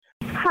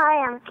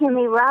Hi, I'm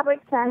Kimmy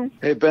Robertson.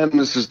 Hey, Ben,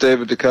 this is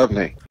David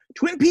Duchovny.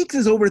 Twin Peaks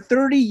is over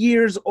 30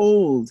 years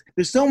old.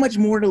 There's so much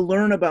more to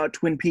learn about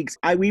Twin Peaks.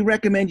 We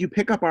recommend you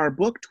pick up our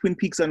book, Twin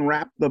Peaks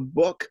Unwrapped, the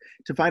book,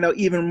 to find out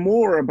even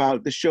more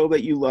about the show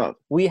that you love.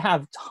 We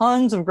have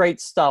tons of great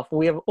stuff.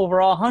 We have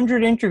over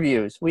 100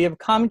 interviews. We have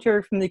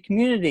commentary from the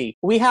community.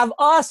 We have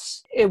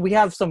us. We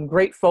have some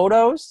great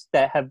photos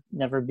that have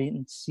never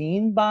been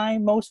seen by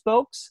most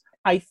folks.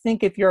 I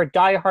think if you're a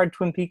diehard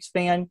Twin Peaks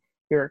fan,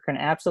 you're going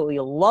to absolutely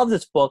love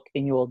this book,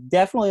 and you will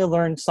definitely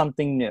learn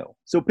something new.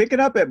 So pick it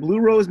up at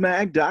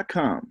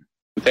bluerosemag.com.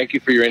 Thank you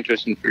for your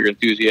interest and for your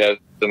enthusiasm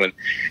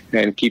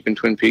and keeping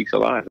Twin Peaks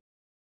alive.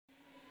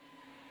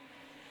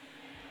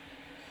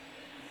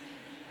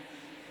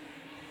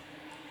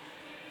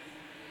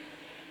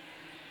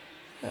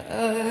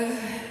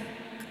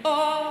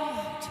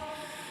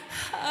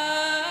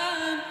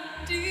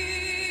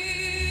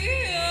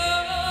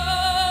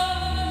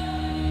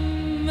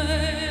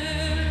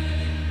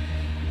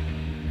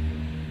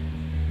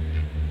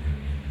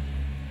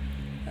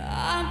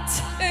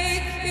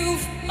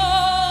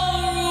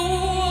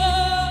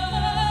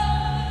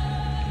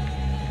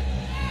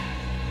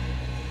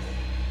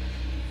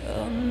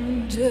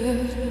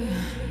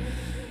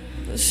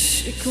 The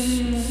sycamore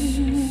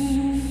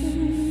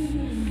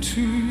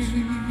trees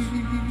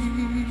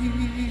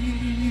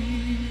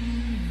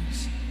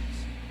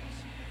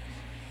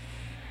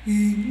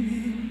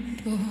in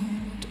the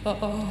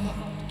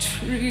dark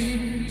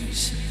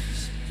trees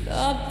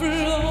that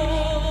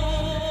blow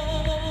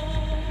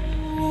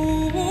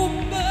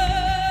back.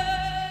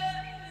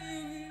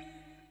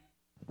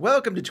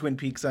 Welcome to Twin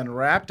Peaks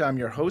Unwrapped. I'm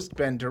your host,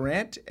 Ben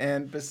Durant,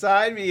 and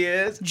beside me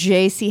is...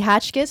 J.C.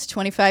 Hotchkiss,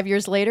 25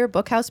 years later,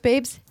 Bookhouse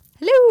Babes.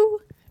 Hello.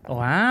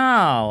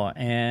 Wow,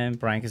 and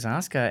Brian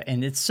Kazaska,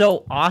 and it's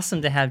so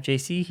awesome to have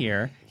JC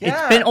here.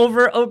 Yeah. It's been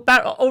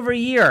about over a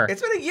year.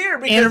 It's been a year.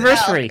 Because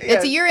anniversary.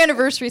 It's a year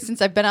anniversary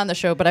since I've been on the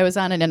show, but I was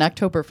on it in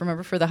October.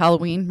 Remember for the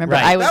Halloween? Remember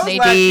Right. I was That was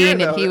last year,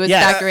 Nadine and he was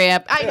Yes. Dr.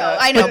 Amp. I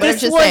know, but I'm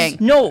this just was saying.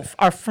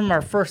 from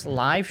our first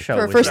live show.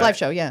 For our with first you. live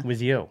show, yeah.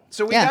 With you.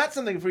 So we Yeah. got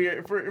something for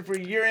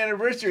your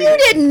anniversary. You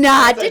did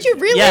not. Did you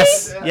really?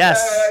 Yes. Here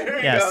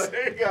you Yes. go.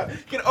 There you go. You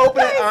can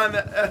open it on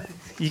the...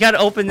 You got to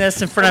open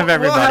this in front of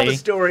everybody. We'll have a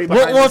story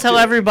behind We'll this tell too.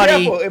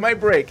 everybody. Careful, it might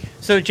break.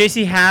 So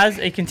JC has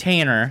a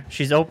container.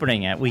 She's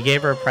opening it. We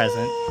gave her a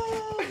present.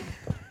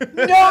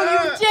 No,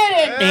 you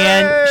didn't.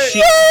 And she...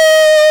 Yay,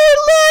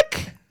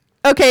 look.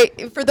 Okay,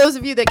 for those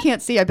of you that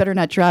can't see, I better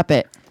not drop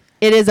it.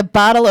 It is a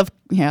bottle of,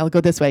 I'll go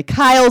this way,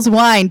 Kyle's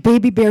Wine,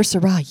 Baby Bear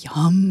Syrah.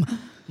 Yum.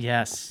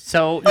 Yes.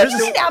 So You there's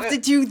didn't have to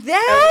do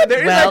that.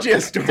 There is actually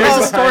a story there's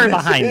a story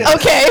behind behind this. it.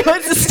 Okay,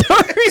 what's the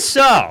story?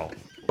 So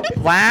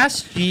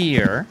last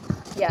year...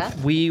 Yeah.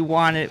 We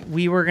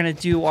were gonna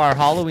do our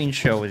Halloween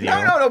show with you.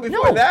 No,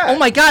 before that. Oh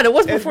my God, it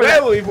was It's before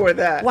that. well before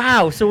that.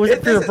 Wow, so was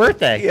it for your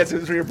birthday? Yes, it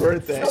was for your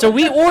birthday. So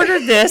we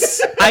ordered this.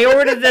 I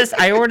ordered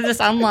this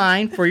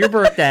online for your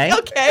birthday.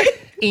 Okay.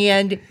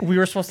 And we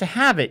were supposed to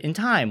have it in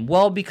time.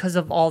 Well, because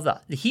of all the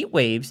heat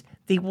waves,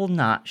 they will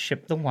not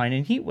ship the wine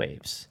in heat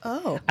waves.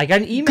 Oh. I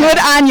got an email. Good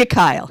on you,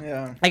 Kyle.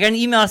 Yeah. I got an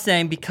email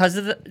saying because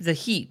of the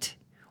heat,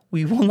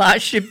 we will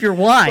not ship your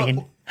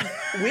wine.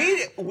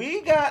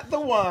 We got the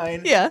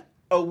wine. Yeah.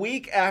 A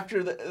week after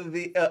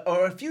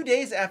or a few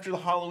days after the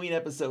Halloween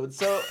episode.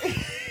 So I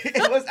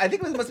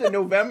think it must have been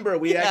November.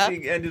 We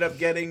actually ended up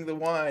getting the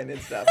wine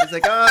and stuff. It's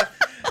like,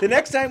 the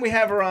next time we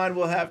have her on,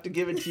 we'll have to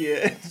give it to you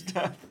and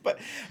stuff. But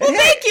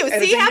Thank you.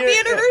 and See, it's a happy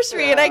year-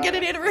 anniversary, and I get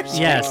an anniversary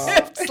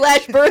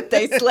Yes. /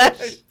 birthday /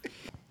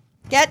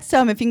 Get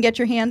some if you can get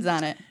your hands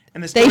on it.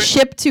 And the They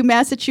story, ship to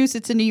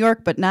Massachusetts and New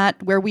York, but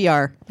not where we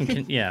are.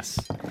 Yes.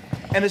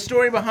 and the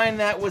story behind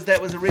that was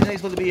originally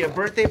supposed to be a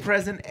birthday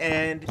present,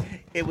 and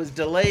it was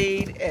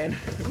delayed. And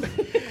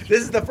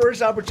this is the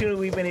first opportunity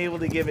we've been able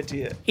to give it to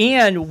you.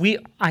 And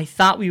I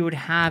thought we would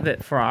have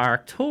it for our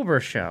October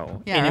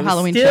show. Yeah, and our it was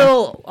Halloween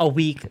still a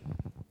week.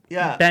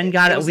 Yeah. Ben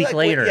got it a was week like,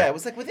 later. Yeah, it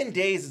was like within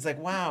days. It's like,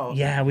 wow.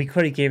 Yeah, we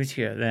could have gave it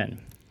to you then.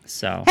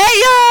 So. Hey, yo!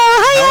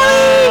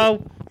 Hi, Allie!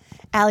 Hello.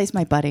 Allie's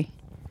my buddy.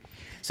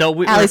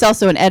 So Allie's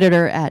also an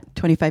editor at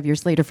 25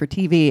 Years Later for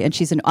TV, and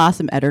she's an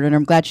awesome editor, and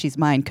I'm glad she's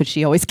mine because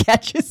she always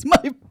catches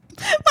my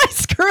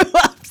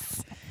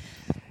screw-ups.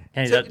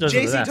 Hey, So, those are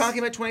the JC, best. talking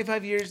about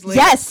 25 years later.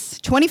 Yes,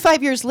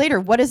 25 years later,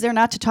 what is there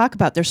not to talk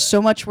about? There's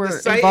so much we're The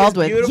site involved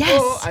is with. beautiful.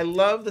 Yes. I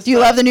love the site. Do you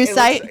love the new It looks-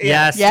 site?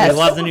 Yes, Yes. we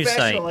love so the new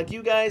professional. site. Like,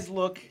 you guys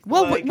look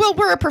Well, like...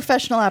 we're a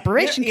professional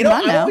operation. You Come know,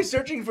 on I'm now. always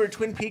searching for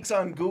Twin Peaks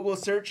on Google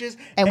searches.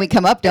 And we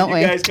come up, don't and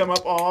we? You guys come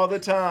up all the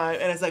time.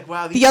 And it's like,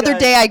 wow, these The other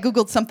guys- day I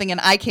Googled something and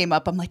I came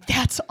up. I'm like,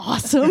 that's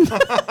awesome.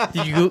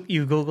 Did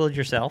you Googled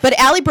yourself? But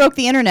Allie broke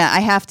the internet,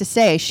 I have to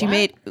say. She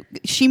made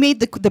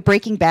the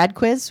Breaking Bad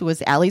quiz,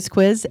 was Allie's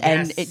quiz.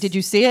 And Yes. did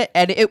you see it?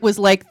 And it was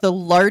like the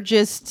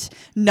largest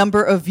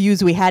number of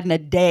views we had in a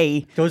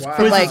day. Those Wow.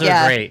 quizzes Like,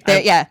 are great.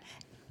 Yeah.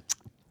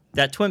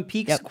 That Twin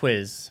Peaks Yep.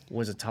 quiz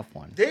was a tough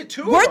one. They had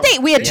two of Weren't them. they?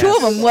 We had two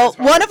of them. Yes. Well,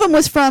 one of them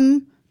was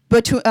from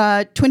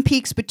Twin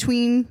Peaks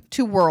Between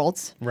Two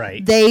Worlds.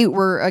 Right. They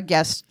were a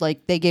guest.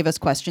 Like they gave us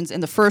questions,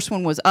 and the first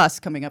one was us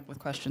coming up with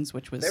questions,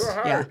 which was They were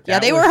hard. Yeah,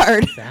 they were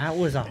hard. That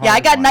was a hard Yeah, I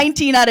got one.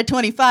 19 out of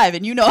 25,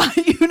 and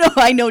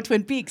I know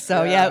Twin Peaks,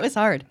 so yeah, it was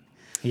hard.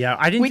 Yeah,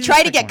 I didn't. We do the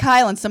tried to second get one.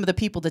 Kyle and some of the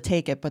people to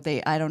take it, but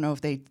I don't know if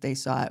they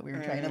saw it. We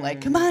were trying to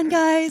like, come on,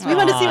 guys, we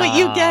want to see what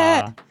you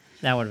get.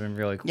 That would have been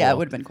really cool. Yeah, it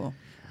would have been cool.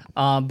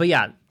 But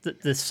yeah,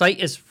 the site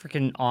is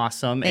freaking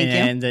awesome, Thank you.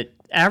 and that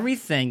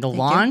everything, the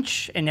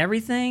launch and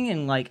everything,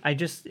 and like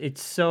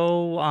it's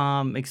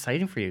so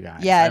exciting for you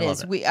guys. Yeah, I it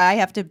love is. I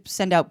have to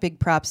send out big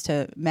props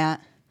to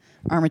Matt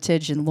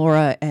Armitage and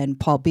Laura and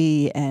Paul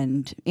B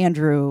and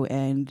Andrew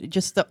and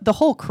just the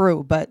whole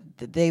crew, but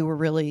they were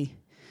really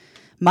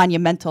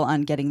monumental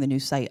on getting the new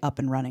site up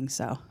and running.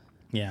 So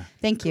Yeah,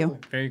 thank you.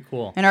 very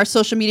cool. And our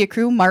social media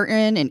crew,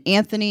 Martin and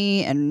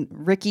Anthony and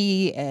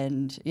Ricky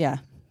and yeah.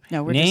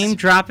 No, we're Name just,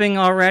 dropping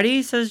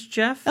already, says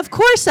Jeff. of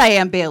course I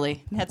am,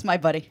 Bailey. That's my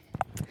buddy.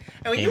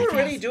 I mean, you were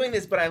already doing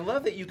this, but I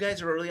love that you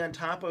guys are really on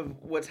top of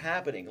what's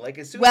happening. Like,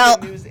 as soon Well- as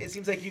the news, it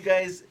seems like you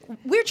guys.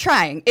 We're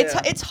trying. Yeah.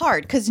 It's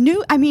hard because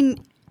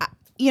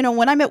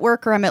when I'm at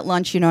work or I'm at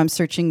lunch, I'm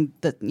searching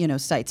the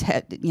sites,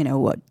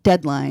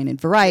 Deadline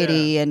and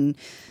Variety and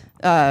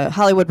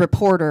Hollywood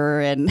Reporter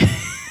and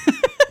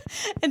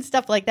and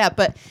stuff like that.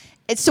 But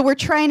so we're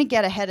trying to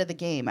get ahead of the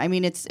game. I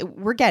mean,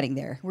 we're getting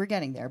there. We're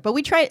getting there. But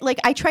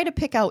I try to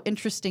pick out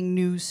interesting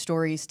news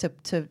stories to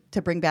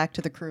bring back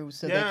to the crew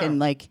so Yeah. they can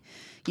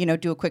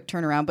do a quick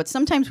turnaround. But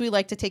sometimes we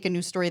like to take a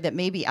news story that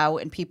may be out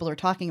and people are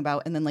talking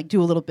about and then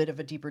do a little bit of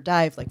a deeper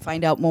dive, like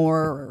find out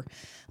more. Or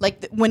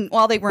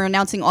while they were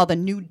announcing all the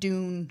new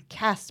Dune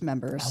cast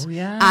members, Oh,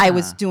 yeah. I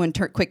was doing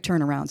quick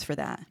turnarounds for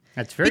that.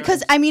 That's very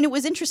Because, it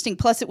was interesting.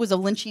 Plus, it was a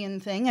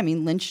Lynchian thing. I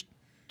mean, Lynch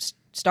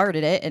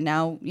started it, and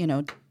now,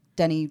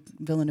 Denny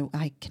Villeneuve,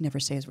 I can never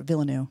say his word,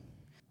 Villeneuve.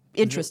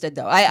 Interested,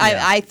 though.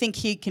 I think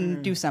he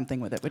can do something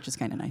with it, which is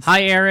kind of nice.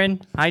 Hi,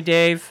 Aaron. Hi,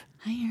 Dave.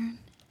 Hi, Aaron.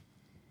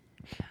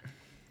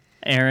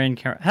 Aaron.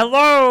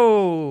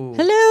 Hello.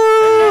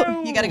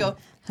 Hello. You got to go,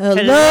 hello.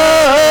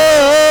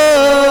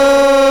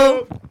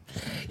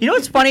 You know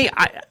what's funny?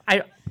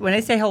 I when I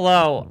say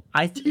hello,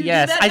 I think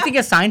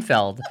of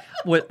Seinfeld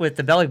with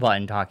the belly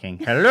button talking.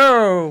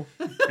 Hello,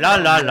 la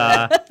la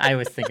la. I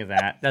always think of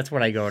that. That's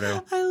what I go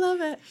to. I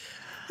love it.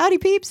 Howdy,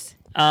 peeps.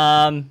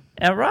 And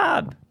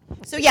Rob.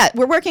 So yeah,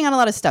 we're working on a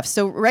lot of stuff.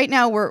 So right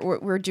now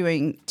we're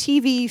doing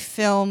TV,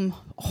 film,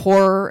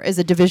 horror as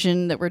a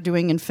division that we're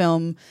doing in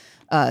film.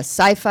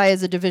 Sci-fi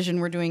is a division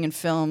we're doing in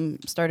film,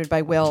 started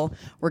by Will.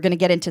 We're going to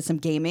get into some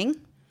gaming.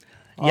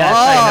 Yes,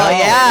 I know.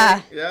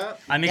 Yeah. Yeah.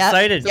 I'm Yep.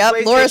 excited. Yep.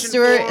 Laura PlayStation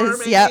Stewart 4, is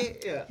maybe?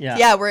 yep.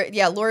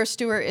 Yeah. Laura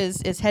Stewart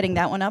is heading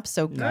that one up.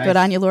 So Nice. good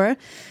on you, Laura.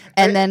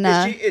 And then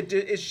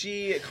is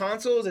she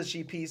consoles? Is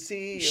she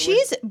PC?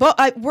 she's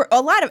but we're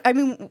a lot of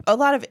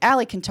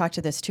Allie can talk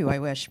to this too. I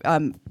wish.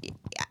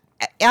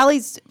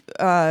 Allie's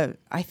I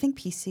think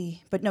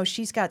PC, but no,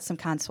 she's got some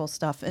console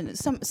stuff and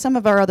some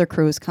of our other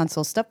crews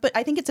console stuff. But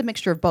I think it's a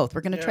mixture of both.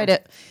 We're going to try to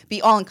be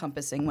all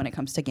encompassing when it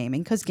comes to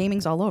gaming because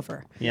gaming's all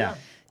over. Yeah.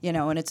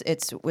 And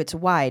it's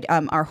wide.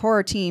 Our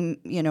horror team,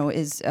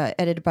 is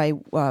edited by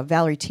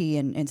Valerie T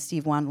and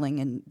Steve Wandling,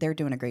 and they're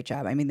doing a great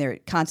job. I mean, they're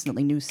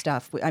constantly new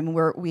stuff.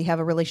 We have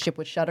a relationship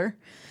with Shudder,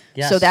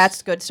 Yes. so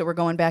that's good. So we're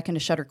going back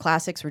into Shudder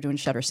Classics. We're doing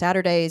Shudder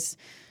Saturdays.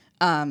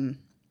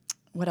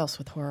 What else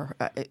with horror?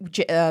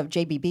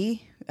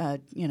 JBB.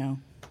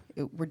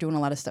 We're doing a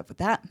lot of stuff with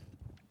that.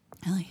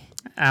 Ellie.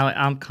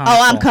 I'm console.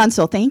 Oh, I'm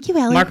console. Thank you,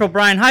 Ellie. Mark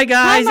O'Brien. Hi, Hi,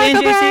 guys. Mark And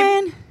JC.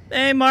 O'Brien.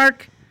 Hey,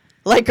 Mark.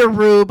 Like a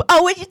rube.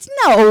 Oh, it's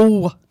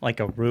no. Like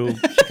a Rube.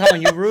 She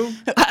calling you Rube?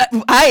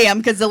 I am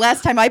because the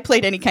last time I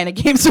played any kind of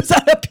games was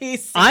on a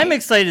PC. I'm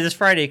excited this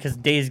Friday because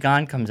Days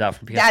Gone comes out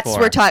for PS4. That's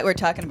we're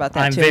talking about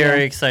that I'm too. very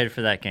yeah. excited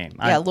for that game.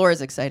 Yeah,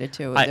 Laura's excited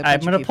too. I'm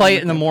going to play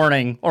it in the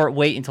morning or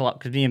wait until,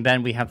 because me and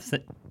Ben, we have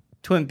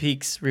Twin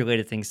Peaks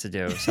related things to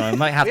do. So I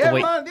might have to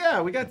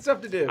wait. We got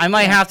stuff to do. I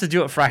might have to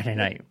do it Friday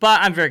night,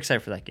 but I'm very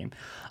excited for that game.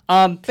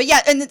 But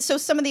yeah, and so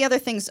some of the other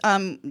things,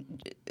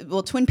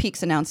 Twin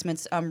Peaks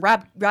announcements.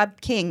 Rob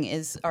King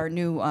is our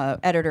new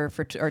editor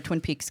for our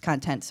Twin Peaks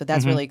content, so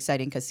that's really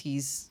exciting because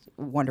he's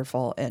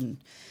wonderful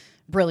and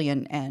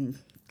brilliant, and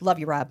love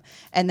you, Rob.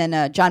 And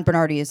then John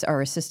Bernardi is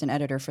our assistant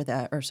editor for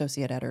that, or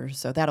associate editor,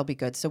 so that'll be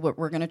good. So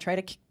we're going to try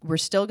to, we're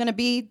still going to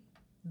be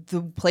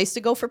the place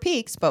to go for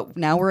Peaks, but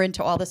now we're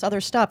into all this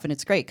other stuff, and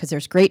it's great because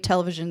there's great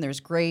television,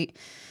 there's great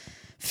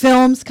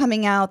films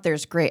coming out.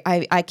 There's great.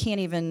 I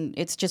can't even.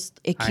 It's just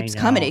it keeps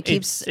coming. It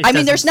keeps. It I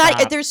mean, there's doesn't not.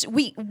 stop. There's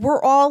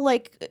we're all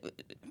like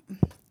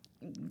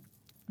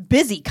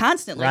busy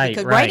constantly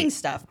because writing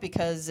stuff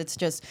because it's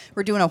just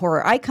we're doing a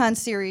horror icon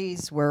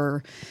series.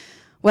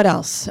 What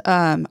else?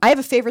 I have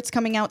a favorites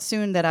coming out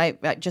soon that I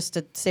just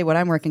to say what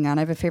I'm working on.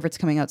 I have a favorites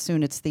coming out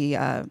soon. It's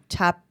the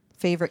top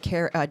favorite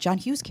John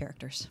Hughes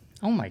characters.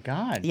 Oh my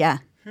God. Yeah.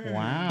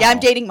 Wow. Yeah, I'm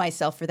dating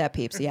myself for that,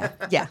 peeps. Yeah,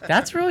 yeah.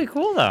 That's really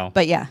cool, though.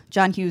 But yeah,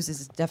 John Hughes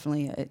is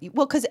definitely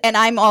and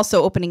I'm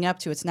also opening up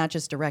to it's not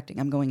just directing.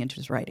 I'm going into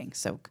his writing,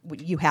 so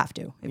you have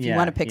to if you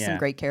want to pick some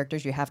great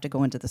characters, you have to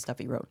go into the stuff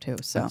he wrote too.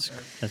 So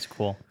that's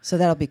cool. So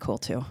that'll be cool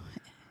too.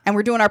 And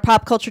we're doing our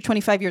pop culture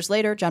 25 years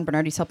later. John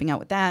Bernardi's helping out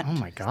with that. Oh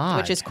my god,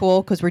 which is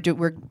cool because we're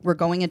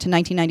going into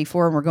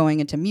 1994 and we're going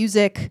into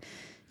music,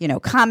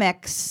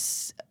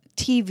 comics,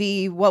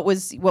 TV, what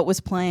was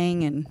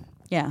playing and.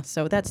 Yeah,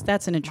 so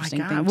that's an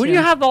interesting thing. What do you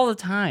have all the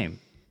time?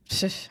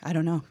 I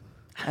don't know.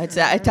 I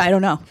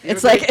don't know.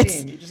 It's like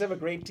you just have a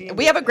great team.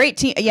 We have a great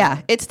team.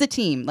 Yeah, it's the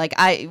team. Like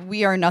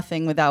we are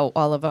nothing without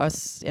all of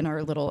us in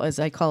our little, as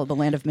I call it, the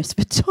land of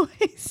misfit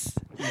toys.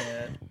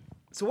 Yeah.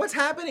 So what's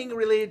happening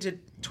related to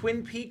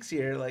Twin Peaks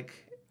here? Like,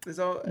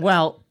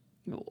 Well,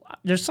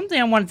 there's something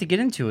I wanted to get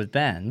into with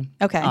Ben.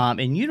 Okay.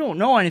 And you don't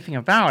know anything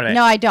about it.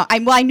 No, I don't.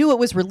 I knew it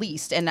was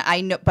released, and I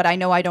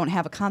know I don't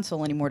have a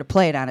console anymore to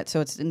play it on it, so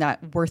it's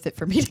not worth it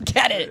for me to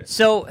get it.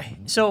 So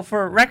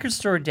for Record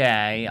Store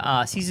Day,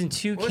 season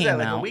 2 what came was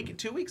that, out. Like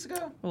 2 weeks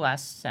ago?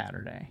 Last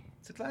Saturday.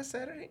 Is it last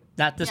Saturday?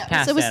 Not this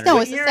past Saturday. No,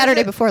 it was the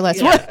Saturday before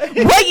last. What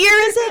year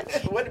is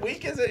it? What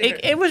week is it?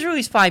 It was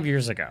released 5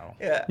 years ago.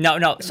 Yeah.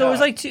 No. So it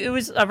was it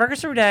was a Record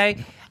Store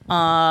Day.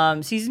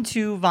 Season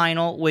 2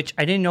 vinyl, which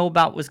I didn't know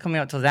about was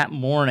coming out till that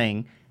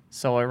morning,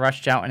 so I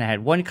rushed out and I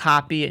had one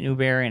copy at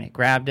Newberry and I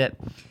grabbed it.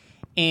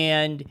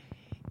 And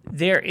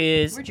there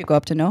is. Where'd you go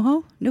up to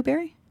NoHo,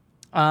 Newberry?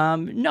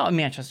 No,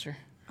 Manchester.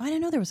 Oh, I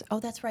didn't know there was. Oh,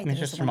 that's right.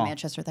 There's one in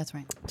Manchester. That's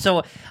right.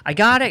 So I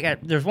got it.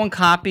 There's one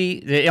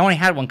copy. They only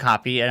had one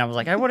copy, and I was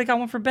like, I would have got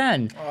one for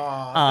Ben.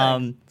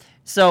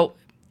 So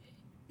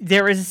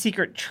there is a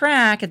secret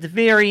track at the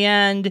very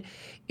end.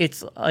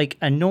 It's like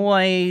a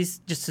noise,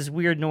 just this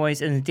weird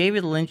noise, and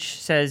David Lynch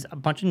says a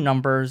bunch of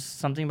numbers,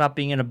 something about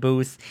being in a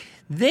booth.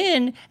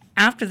 Then,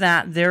 after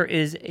that, there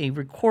is a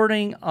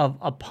recording of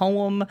a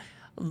poem,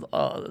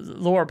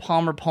 Laura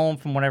Palmer poem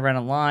from what I read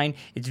online.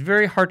 It's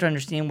very hard to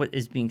understand what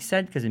is being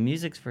said because the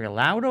music's very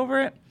loud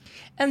over it.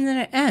 And then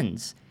it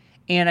ends.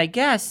 And I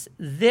guess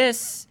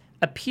this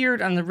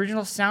appeared on the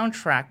original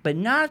soundtrack, but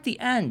not at the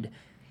end.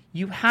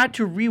 You had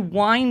to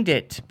rewind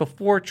it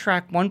before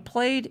track 1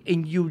 played,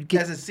 and you would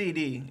get as a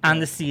CD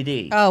on the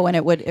CD. Oh, and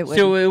it would.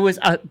 So it was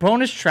a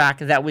bonus track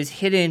that was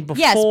hidden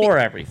before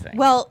everything.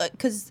 Well,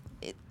 because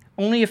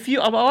only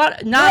not a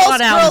lot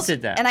of albums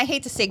did that. And I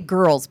hate to say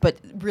girls, but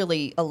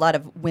really a lot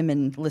of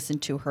women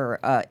listened to her.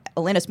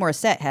 Alanis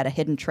Morissette had a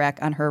hidden track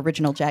on her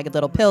original Jagged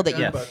Little Pill that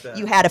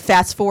you had to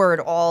fast forward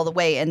all the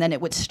way, and then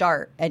it would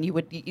start, and you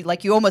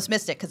almost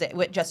missed it because it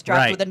would just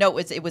drop with a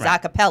note. It was a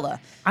cappella.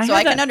 So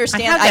I can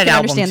understand. I can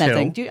understand that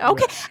thing. Okay,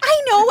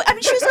 I know. I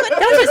mean, she was good.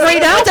 That was a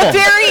great album.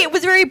 It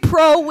was very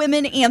pro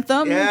women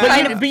anthem.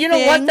 Yeah. But you know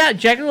what? That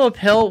Jagged Little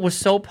Pill was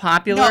so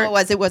popular. No,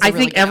 it was. I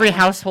think every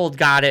household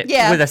got it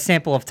with a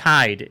sample of Tide.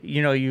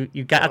 You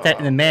got that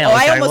in the mail. Oh,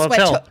 I almost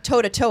went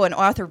toe to toe. An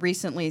author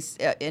recently,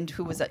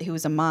 who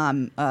was a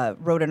mom,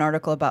 wrote an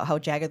article about how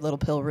Jagged Little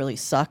Pill really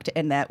sucked,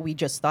 and that we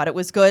just thought it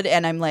was good.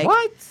 And I'm like,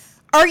 what?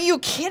 Are you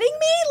kidding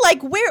me?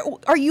 Like, where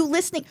are you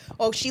listening?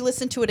 Oh, she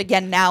listened to it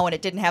again now, and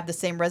it didn't have the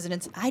same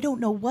resonance. I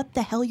don't know what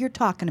the hell you're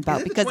talking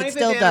about because it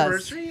still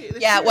does.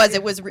 Yeah, it was.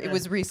 It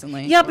was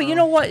recently. Yeah, but you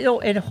know what?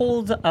 It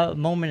holds a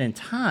moment in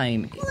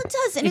time. Well, it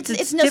does, and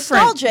it's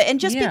nostalgia. And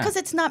just because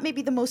it's not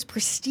maybe the most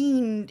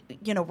pristine,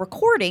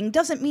 recording,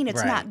 doesn't mean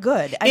it's not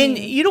good. I mean,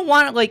 you don't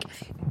want it.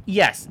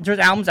 Yes, there's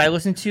albums I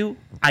listen to.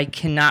 I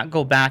cannot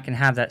go back and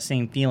have that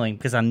same feeling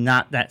because I'm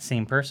not that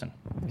same person.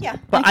 Yeah,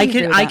 but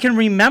I can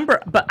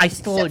remember, but I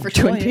still Except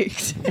for Twin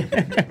Peaks.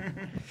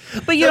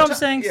 But you know what I'm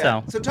saying?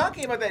 Yeah. So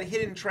talking about that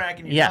hidden track,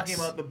 and you're talking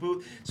about the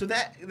booth. So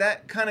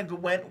that kind of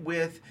went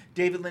with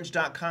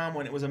DavidLynch.com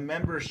when it was a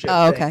membership.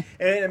 Oh, okay. Thing.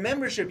 And in a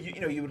membership,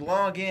 you would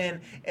log in,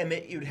 and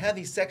you'd have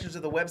these sections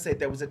of the website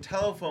that was a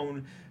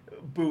telephone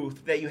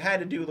booth that you had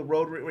to do the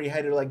road where you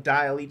had to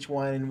dial each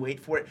one and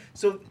wait for it.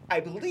 So I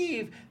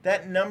believe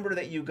that number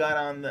that you got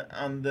on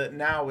the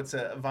now it's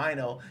a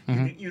vinyl,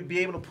 you'd be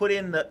able to put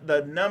in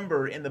the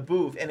number in the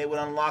booth and it would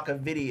unlock a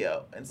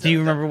video. And do you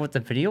remember what the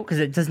video? Because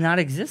it does not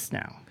exist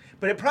now.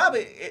 But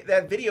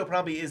that video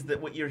probably is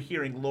what you're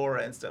hearing,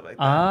 Laura and stuff like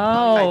that.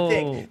 Oh. I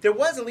think there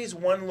was at least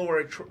one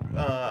Laura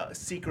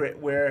secret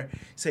where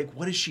it's like,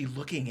 what is she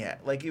looking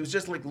at? Like it was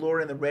just like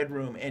Laura in the red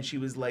room, and she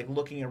was like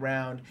looking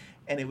around,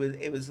 and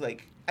it was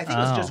like I think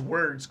it was just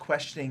words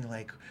questioning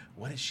like,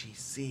 what does she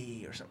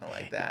see or something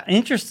like that.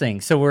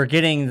 Interesting. So we're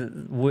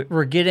hearing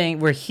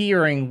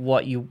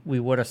what we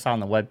would have saw on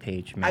the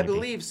webpage. Maybe. I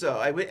believe so.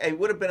 It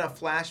would have been a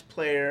flash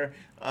player.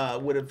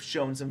 Would have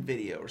shown some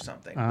video or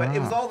something. But it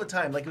was all the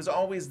time. Like, it was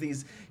always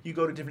these, you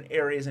go to different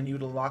areas and you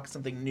would unlock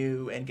something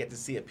new and get to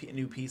see a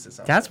new piece of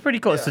something. That's pretty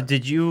cool. Yeah. So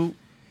did you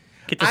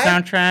get the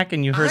soundtrack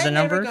and you heard the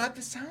numbers? I never got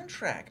the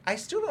soundtrack. I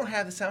still don't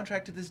have the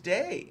soundtrack to this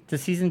day. To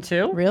season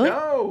 2? Really?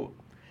 No.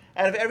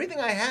 Out of everything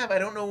I have, I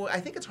don't know. I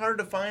think it's harder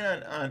to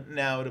find on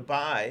now to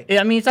buy.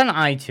 I mean, it's on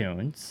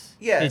iTunes.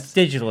 Yes, it's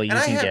digital. You and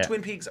I can have get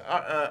Twin Peaks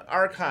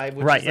Archive,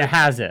 which right. is It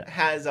has it.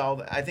 Has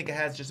all. I think it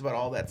has just about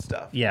all that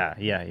stuff.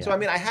 Yeah. So I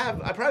mean,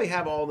 I probably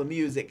have all the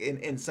music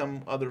in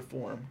some other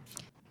form.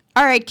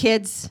 All right,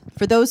 kids.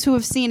 For those who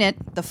have seen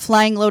it, the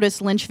Flying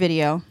Lotus Lynch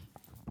video.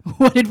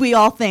 What did we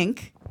all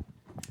think?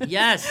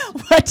 Yes.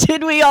 What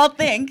did we all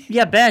think?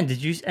 Yeah, Ben,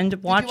 did you end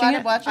up watching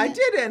it? I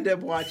did end up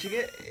watching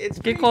it. It's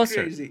Get pretty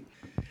closer. crazy.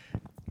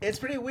 It's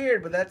pretty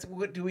weird, but that's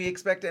what. Do we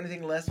expect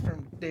anything less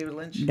from David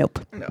Lynch? Nope.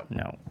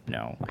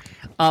 No.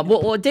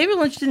 Well, David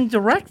Lynch didn't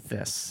direct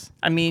this.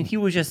 I mean, he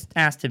was just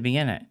asked to be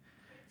in it.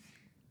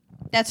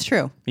 That's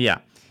true. Yeah.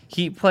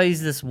 He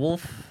plays this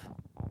wolf,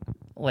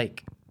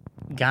 like,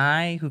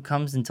 guy who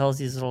comes and tells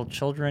these little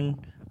children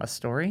a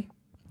story.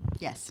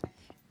 Yes.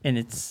 And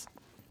it's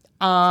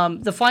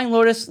the Flying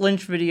Lotus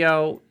Lynch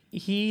video.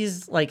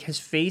 He's like, his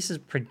face is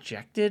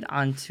projected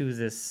onto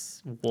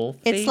this wolf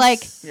face. It's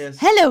like,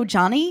 hello,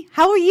 Johnny.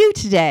 How are you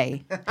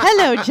today?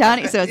 Hello,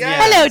 Johnny. So it's,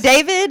 hello,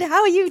 David.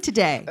 How are you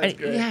today?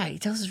 Yeah, he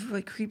tells this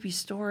really creepy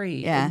story.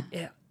 Yeah.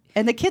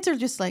 And the kids are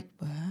just like,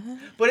 what?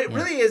 But it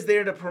really is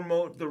there to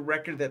promote the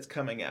record that's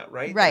coming out,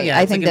 right? Right. Yeah,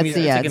 I it's think like that's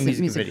a the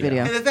music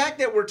video. And the fact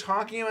that we're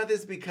talking about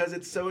this because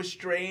it's so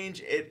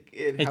strange, it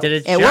helps. did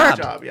its It job.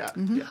 worked. Yeah.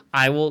 Mm-hmm. Yeah.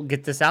 I will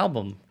get this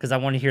album because I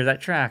want to hear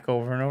that track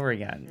over and over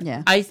again.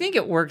 Yeah. I think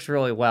it works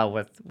really well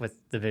with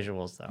the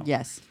visuals, though.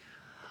 Yes.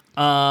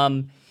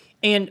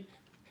 And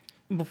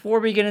before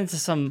we get into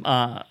some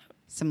more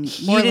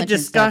heated Lynch and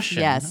discussion,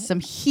 stuff. Yes, some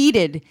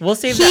heated, we'll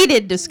save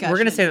heated that. discussion. We're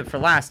gonna save it for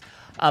last.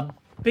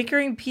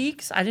 Bickering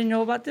Peaks. I didn't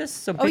know about this.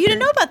 So Oh, you didn't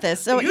know about this?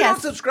 So you yes.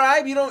 don't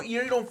subscribe. You don't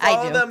I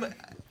follow do. them.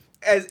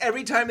 As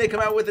every time they come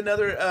out with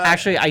another.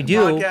 Actually, I do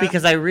podcast.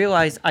 because I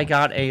realized I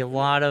got a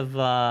lot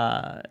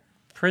of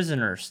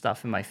prisoner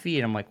stuff in my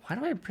feed. I'm like, why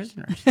do I have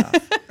prisoner stuff? Yeah, so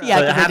I 'cause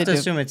they have did to do.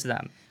 assume it's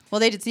them. Well,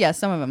 they did. Yeah,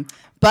 some of them.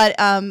 But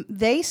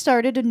they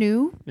started a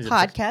new Is it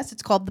podcast.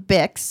 It's called The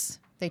Bix.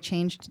 They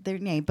changed their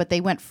name, but they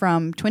went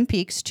from Twin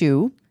Peaks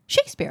to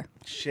Shakespeare.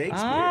 Shakespeare.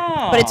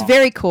 Oh. But it's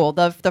very cool.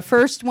 The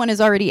first one is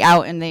already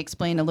out, and they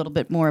explain a little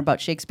bit more about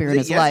Shakespeare and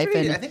Is his it life.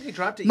 yesterday? And I think they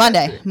dropped it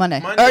Monday.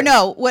 yesterday. Or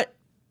no, what?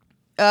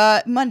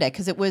 Monday,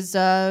 because it was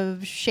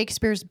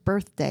Shakespeare's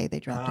birthday. They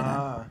dropped it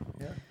on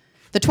Yeah.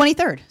 the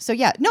 23rd. So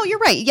yeah, no, you're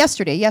right.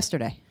 Yesterday.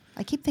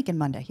 I keep thinking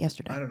Monday.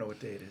 Yesterday. I don't know what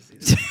day it is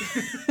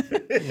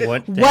either.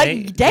 What day? What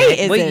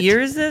day is what it?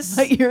 year is this?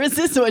 What year is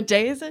this? What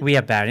day is it? We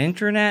have bad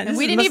internet. This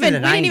We is- didn't must be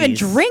even the we didn't even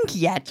 90s. drink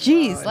yet.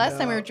 Jeez, last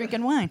time we were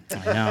drinking wine.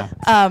 I know.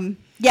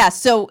 Yeah,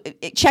 so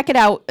check it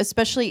out,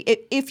 especially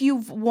if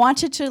you've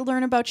wanted to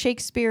learn about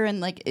Shakespeare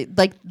and like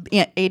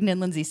Aiden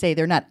and Lindsay say,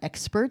 they're not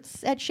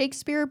experts at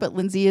Shakespeare, but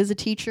Lindsay is a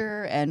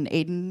teacher and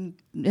Aiden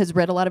has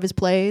read a lot of his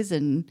plays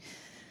and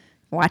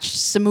watched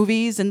some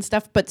movies and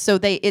stuff. But so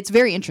it's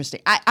very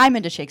interesting. I'm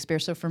into Shakespeare,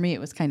 so for me it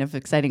was kind of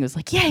exciting. It was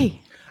like, yay.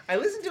 I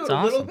listened to it It's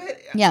a little awesome.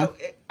 bit. Yeah.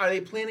 Are they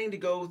planning to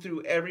go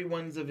through every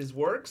one of his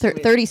works?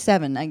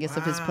 37, I guess,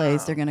 of his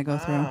plays they're going to go Wow.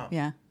 through.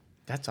 Yeah.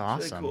 That's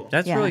awesome. cool.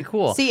 That's Yeah. really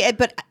cool. See,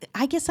 but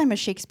I guess I'm a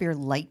Shakespeare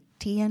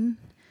lightian.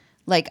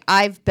 Like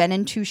I've been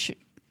in two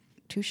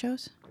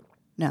shows.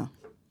 No,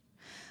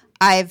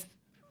 I've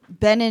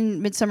been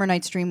in Midsummer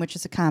Night's Dream, which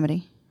is a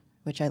comedy,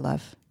 which I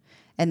love,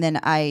 and then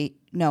I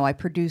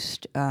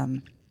produced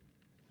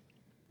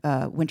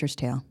Winter's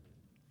Tale.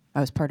 I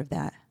was part of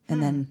that,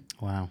 and then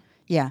Wow.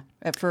 yeah,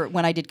 for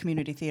when I did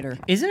community theater.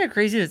 Isn't it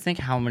crazy to think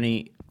how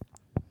many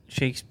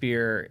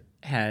Shakespeare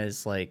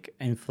has like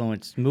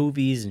influenced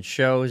movies and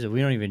shows and we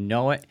don't even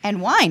know it?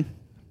 And wine.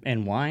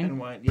 And wine. And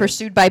wine, yes.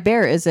 Pursued by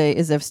Bear is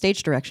a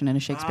stage direction in a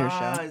Shakespeare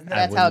Ah, show. isn't that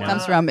That's how it cool?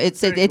 comes from.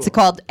 It's Very it's cool.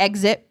 called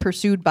Exit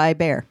Pursued by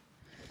Bear.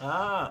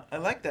 Ah, I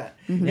like that.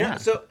 Mm-hmm. Yeah.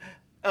 So,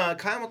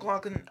 Kyle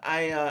MacLachlan,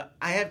 I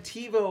have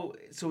TiVo,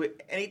 so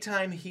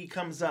anytime he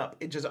comes up,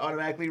 it just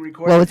automatically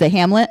records. What was it,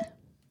 Hamlet?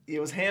 It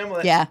was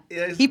Hamlet. Yeah.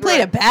 Yes, He played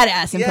a right.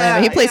 badass in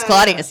Hamlet. He plays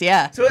Claudius,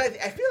 yeah. So I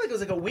feel like it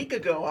was like a week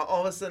ago.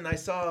 All of a sudden, I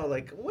saw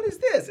like, what is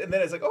this? And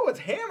then it's like, oh, it's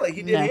Hamlet.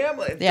 He did Yeah.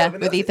 Hamlet. and Yeah, stuff.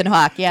 And with that's- Ethan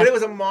Hawke, yeah. But it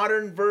was a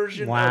modern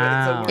version. Wow. Of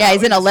it. So we're Yeah,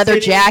 he's in a out leather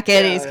city.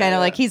 jacket. Yeah, He's kind of yeah.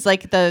 like he's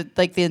like the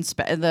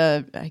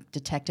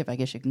detective, I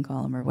guess you can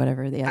call him, or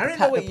whatever. I don't even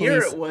know what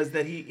year it was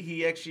that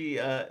he actually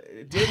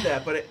did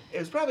that, but it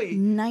was probably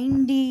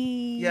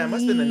 90. Yeah, it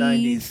must have been the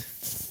 90s.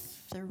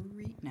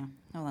 No,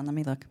 hold on, let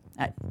me look.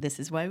 This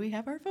is why we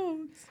have our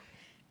phones.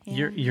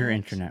 Your Hamlet.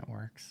 internet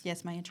works.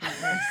 Yes, my internet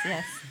works.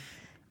 Yes.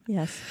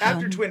 Yes.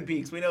 after Twin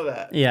Peaks. We know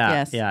that. Yeah.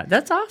 Yes. Yeah.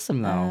 That's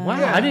awesome though. Wow.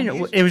 Yeah, I didn't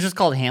know. It was just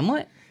called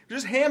Hamlet?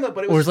 Just Hamlet,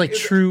 but it Or it was like it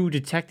True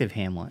Detective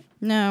Hamlet?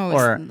 No,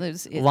 Or it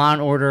was Law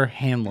and Order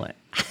Hamlet?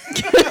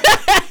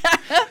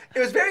 It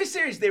was very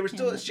serious. They were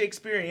still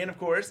Shakespearean, of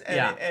course,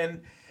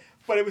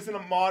 but it was in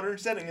a modern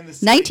setting in the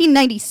city.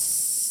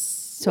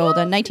 1990. Hold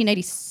on,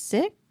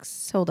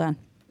 1996. Hold on.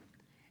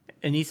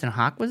 And Ethan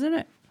Hawke was in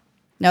it?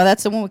 No,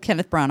 that's the one with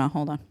Kenneth Branagh.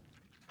 Hold on.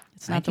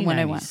 It's not the one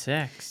I want.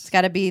 1996. It's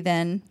got to be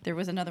then. There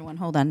was another one.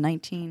 Hold on.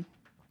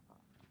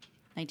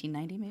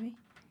 1990 maybe?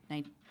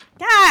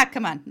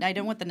 Come on. I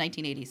don't want the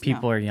 1980s.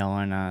 People are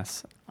yelling at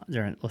us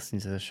during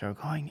listening to the show,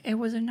 going, "It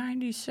was a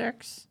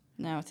 '96."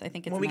 No, I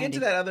think it's When we 90. get to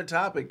that other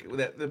topic,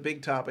 the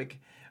big topic,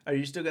 are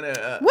you still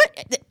gonna?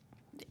 What?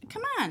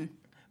 Come on.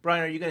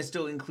 Brian, are you gonna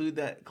still include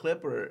that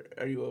clip, or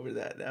are you over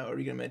that now? Or are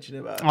you gonna mention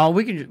about? Oh,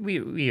 we can. We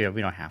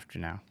don't have to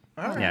now.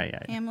 All right.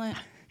 Yeah. Hamlet.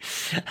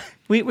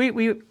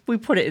 We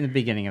put it in the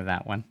beginning of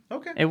that one.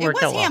 Okay. It It worked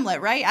was out well. Hamlet,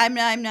 right? I'm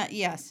not.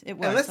 Yes, it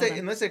was.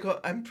 Unless they call,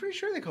 I'm pretty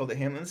sure they called it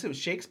Hamlet. Unless it was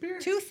Shakespeare.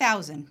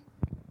 2000.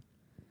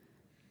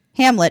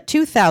 Hamlet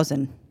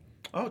 2000.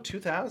 Oh,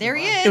 2000. There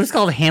he wow. is. It was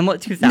called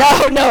Hamlet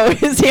 2000. No,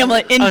 it's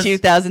Hamlet in I was-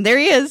 2000. There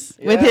he is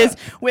with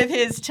Yeah.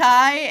 his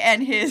tie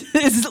and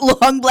his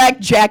long black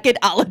jacket,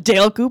 a la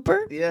Dale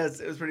Cooper. Yes,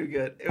 it was pretty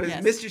good. It was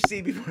Yes. Mr.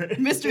 C before.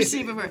 Mr.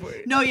 C before.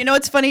 No, you know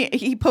what's funny?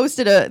 He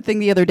posted a thing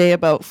the other day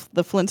about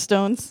the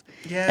Flintstones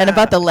and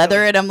about the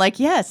leather, and I'm like,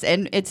 yes,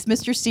 and it's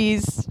Mr.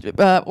 C's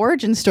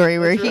origin story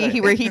where That's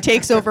right. where he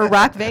takes over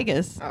Rock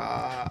Vegas.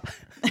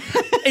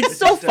 It's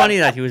so funny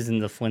that he was in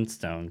the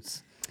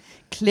Flintstones.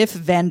 Cliff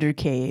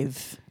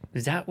Vandercave.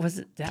 That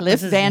was Cliff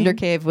his name?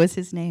 Vandercave was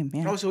his name.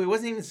 Yeah. Oh, so he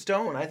wasn't even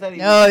Stone. I thought he.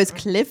 No, it's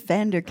Cliff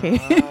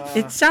Vandercave.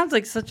 It sounds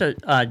like such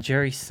a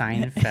Jerry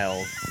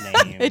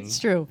Seinfeld name. It's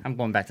true. I'm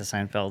going back to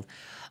Seinfeld.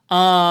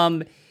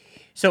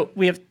 So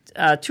we have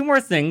two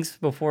more things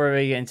before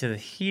we get into the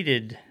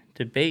heated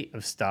debate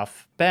of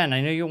stuff. Ben,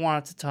 I know you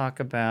wanted to talk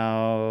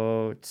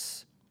about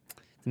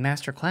the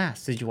master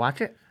class. Did you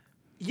watch it?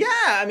 Yeah,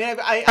 I mean,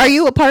 Are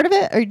you a part of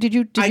it, or did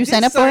you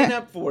sign up for it? Sign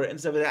up for it and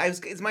stuff like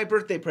that. It's my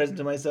birthday present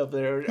to myself.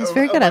 There, It's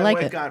very good. I like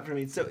my wife it. got for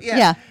me. So yeah.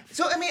 Yeah.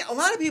 So I mean, a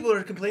lot of people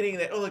are complaining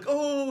that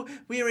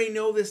we already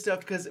know this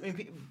stuff because I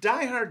mean,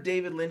 diehard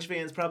David Lynch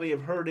fans probably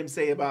have heard him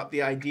say about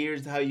the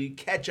ideas, how you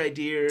catch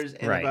ideas,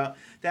 and Right. about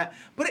that.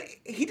 But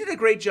he did a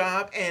great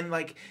job, and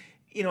like,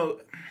 you know.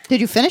 Did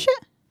you finish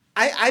it?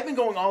 I've been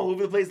going all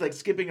over the place, like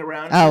skipping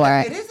around. Oh, all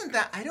right. It isn't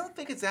that. I don't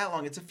think it's that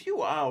long. It's a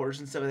few hours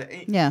and stuff like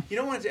that. Yeah. You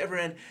don't want it to ever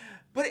end,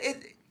 but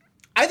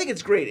I think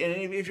it's great,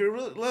 and if you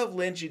really love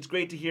Lynch, it's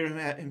great to hear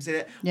him say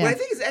that. Yeah. What I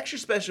think is extra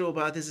special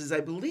about this is I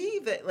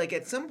believe that, like,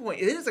 at some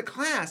point, it is a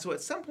class, so at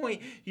some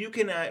point you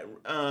can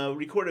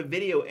record a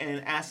video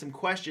and ask some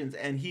questions,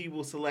 and he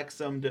will select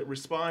some to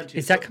respond to.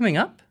 Is that coming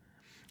up?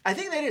 I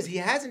think that is. He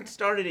hasn't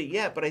started it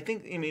yet, but I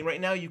mean, right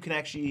now you can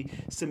actually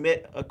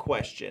submit a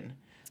question.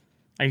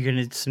 Are you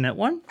going to submit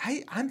one?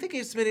 I'm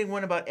thinking of submitting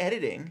one about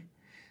editing.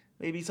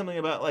 Maybe something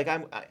about like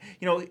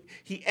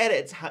he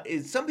edits.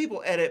 Some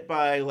people edit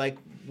by like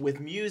with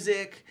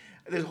music.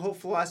 There's a whole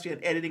philosophy on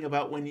editing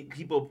about when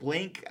people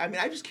blink. I mean,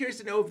 I'm just curious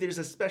to know if there's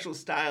a special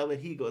style that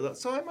he goes.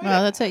 So I might.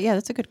 Well, that's it. Yeah,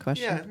 that's a good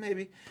question. Yeah,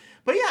 maybe.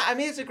 But yeah, I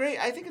mean,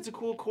 I think it's a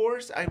cool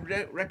course. I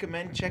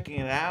recommend checking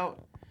it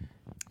out.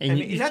 And I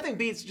mean, nothing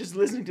beats just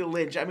listening to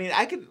Lynch. I mean,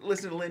 I could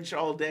listen to Lynch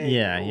all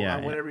day.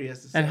 On whatever he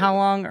has to say. And how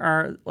long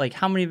are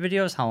how many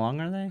videos? How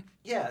long are they?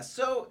 Yeah,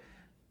 so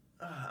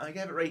I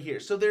have it right here.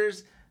 So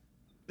there's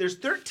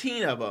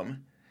 13 of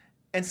them,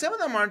 and some of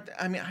them aren't.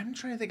 I mean, I'm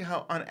trying to think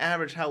on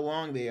average how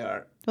long they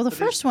are. Well, the But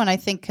first one, I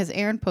think, because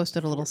Aaron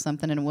posted a little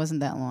something and it wasn't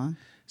that long.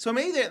 So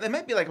maybe they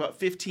might be like about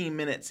 15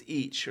 minutes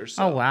each or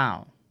so. Oh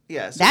wow!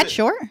 Yeah, so That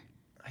short?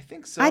 I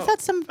think so. I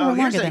thought some of them were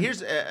longer than.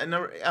 Here's a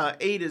number.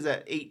 8 is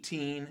at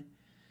 18.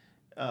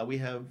 We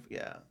have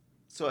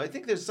So I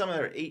think there's some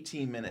that are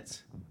 18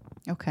 minutes.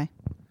 Okay.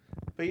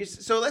 But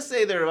so let's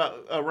say they're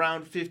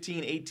around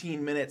 15,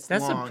 18 minutes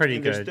That's long. a pretty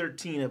and good. There's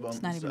 13 of them.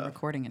 It's not even so.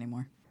 recording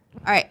anymore.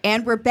 All right,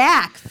 and we're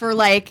back for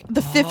like the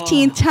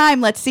 15th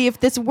time. Let's see if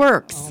this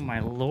works. Oh my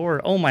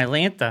lord! Oh my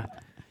Lanta!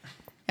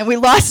 And we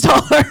lost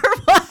all our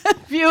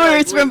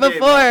viewers from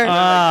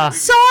before.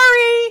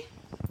 Sorry.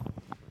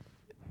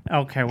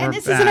 Okay, we're And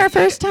this back. isn't our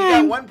first You got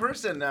time. one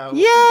person now.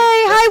 Yay!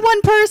 Hi,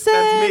 one person.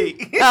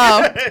 That's me.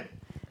 Oh,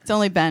 it's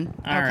only Ben.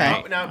 All okay.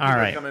 right. Oh, now All people are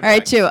right. coming All right,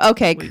 back. two.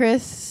 Okay,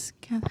 Chris.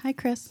 Hi,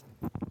 Chris.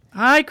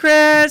 Hi,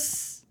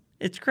 Chris.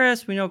 It's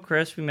Chris. We know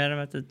Chris. We met him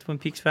at the Twin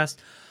Peaks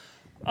Fest.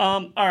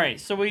 All right.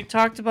 So we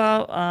talked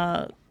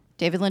about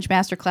David Lynch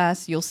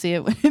Masterclass. You'll see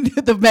it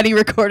with the many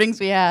recordings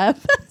we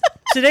have.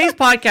 today's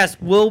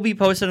podcast will be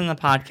posted on the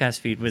podcast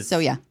feed with. So,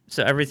 yeah.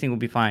 So everything will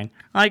be fine.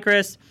 Hi,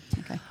 Chris.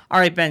 Okay. All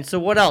right, Ben. So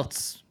what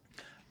else?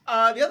 The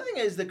other thing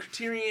is the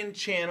Criterion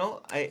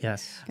channel.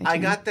 Yes. I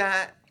got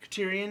that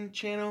Criterion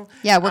channel.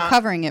 Yeah, we're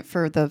covering it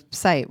for the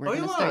site. We're Oh,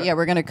 gonna you start. are? Yeah,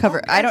 we're gonna cover.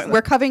 Oh, excellent.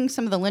 We're covering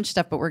some of the Lynch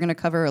stuff, but we're gonna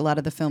cover a lot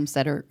of the films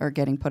that are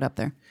getting put up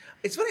there.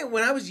 It's funny,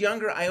 when I was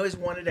younger, I always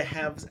wanted to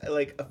have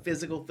like a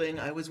physical thing.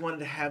 I always wanted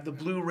to have the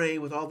Blu-ray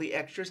with all the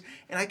extras.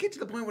 And I get to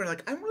the point where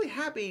like I'm really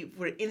happy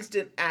for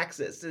instant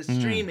access to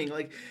streaming.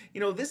 Like,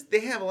 they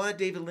have a lot of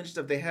David Lynch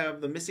stuff. They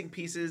have The Missing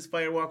Pieces,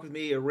 Fire Walk with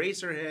Me,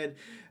 Eraserhead,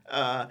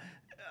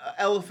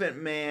 Elephant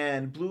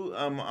Man,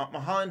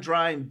 Mulholland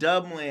Drive, and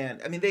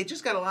Dubland. I mean, they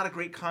just got a lot of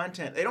great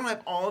content. They don't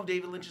have all of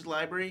David Lynch's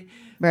library,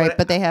 Right,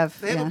 but they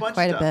have, a bunch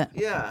quite of a stuff.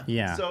 bit. Yeah,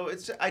 Yeah. So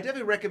I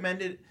definitely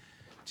recommend it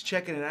to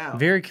checking it out.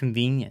 Very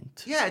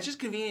convenient. Yeah, it's just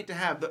convenient to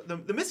have.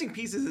 The Missing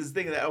Pieces is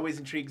the thing that always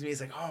intrigues me.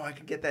 It's like, oh, I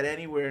can get that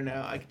anywhere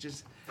now. I could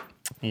just...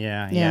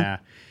 Yeah. Yeah.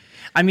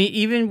 I mean,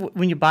 even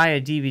when you buy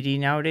a DVD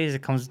nowadays,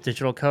 it comes with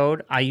digital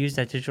code. I use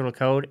that digital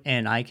code,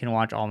 and I can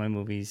watch all my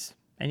movies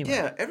anyway.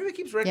 Yeah, everybody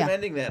keeps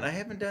recommending that, and I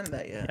haven't done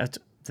that yet. That's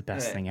the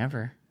best Right. thing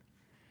ever.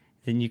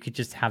 Then you could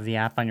just have the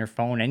app on your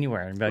phone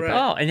anywhere and be like, Right.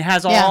 oh, and it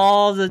has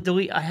all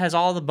the has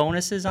all the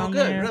bonuses Oh, on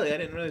good. there. Really, I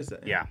didn't realize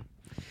that. Yeah.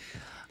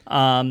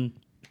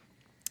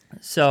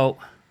 So,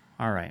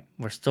 all right,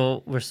 we're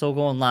still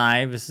going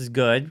live. This is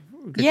good.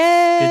 Good,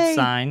 Yay! Good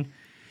sign.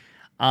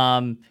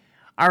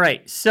 All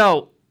right,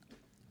 so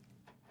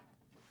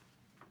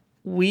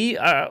we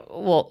a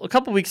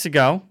couple weeks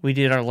ago we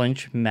did our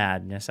Lynch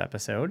Madness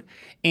episode,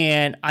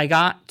 and I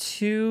got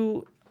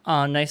two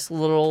nice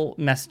little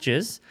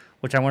messages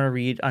which I want to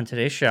read on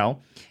today's show,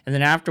 and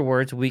then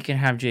afterwards we can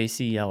have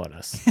JC yell at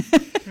us.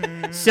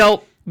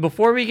 So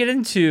before we get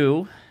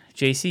into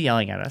JC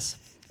yelling at us,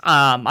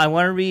 I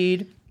want to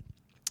read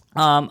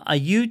a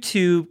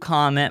YouTube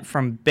comment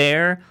from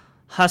Bear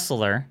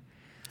Hustler.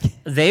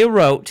 They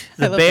wrote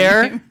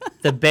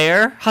the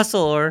Bear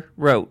Hustler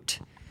wrote,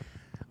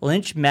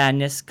 Lynch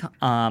Madness.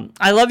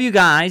 I love you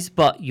guys,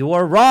 but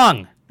you're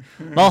wrong.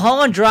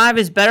 Mulholland Drive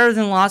is better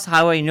than Lost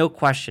Highway, no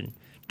question.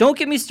 Don't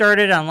get me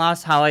started on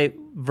Lost Highway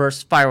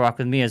versus Firewalk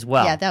with Me as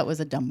well. Yeah, that was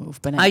a dumb move,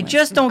 but anyway. I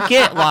just don't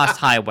get Lost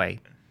Highway.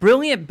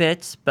 Brilliant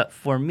bits, but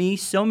for me,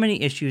 so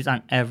many issues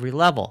on every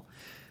level.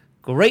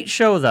 Great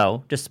show,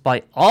 though,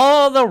 despite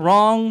all the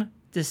wrong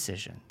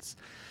decisions.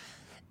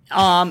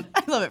 I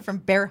love it from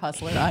Bear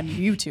Hustler on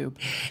YouTube.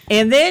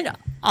 And then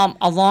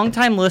a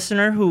longtime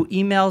listener who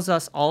emails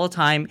us all the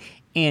time,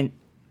 and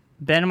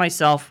Ben and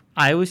myself,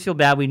 I always feel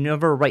bad. We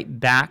never write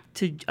back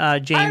to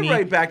Jamie. I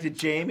write back to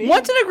Jamie.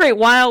 Once in a great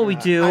while, we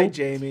do. Hi,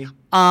 Jamie.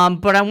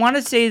 But I want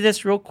to say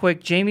this real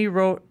quick. Jamie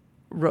wrote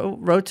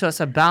to us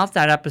about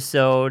that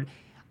episode,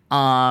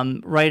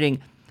 writing,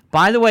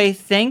 by the way,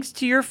 thanks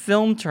to your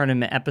film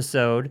tournament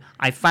episode,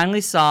 I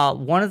finally saw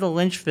one of the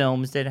Lynch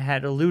films that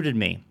had eluded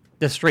me,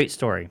 The Straight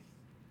Story.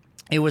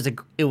 It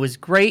was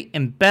great,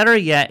 and better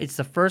yet, it's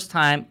the first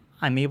time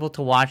I'm able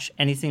to watch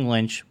anything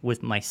Lynch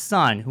with my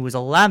son, who is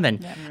 11.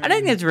 Yeah. And I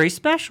think that's very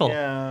special.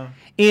 Yeah.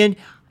 And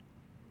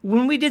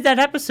when we did that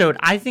episode,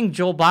 I think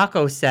Joel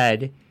Bacco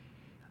said,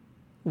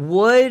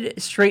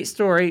 would Straight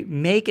Story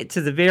make it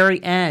to the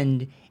very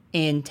end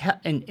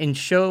and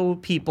show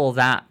people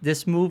that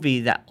this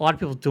movie that a lot of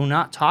people do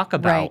not talk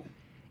about, Right.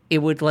 it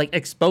would like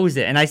expose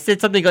it. And I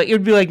said something like, it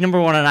would be like #1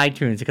 on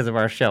iTunes because of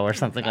our show or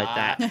something like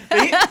that.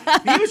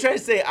 He was trying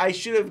to say I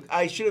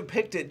should have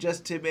picked it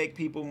just to make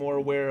people more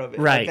aware of it.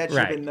 Right, Like, that should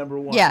have right.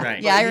 been #1. Yeah,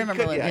 Right. yeah, But I he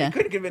remember. could- Yeah, he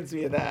couldn't convince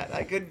me of that.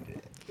 I could.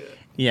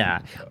 Yeah.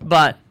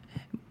 But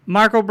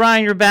Mark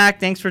O'Brien, you're back.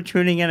 Thanks for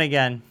tuning in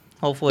again.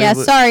 Hopefully. Yeah,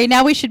 sorry.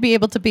 Now we should be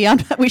able to be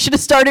on. We should have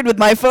started with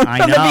my phone I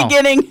from know. the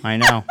beginning. I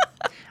know.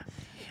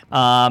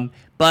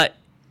 But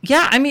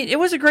yeah, I mean, it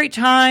was a great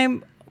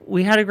time.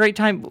 We had a great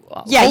time.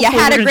 Yeah, you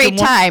Hopefully had we're a gonna great do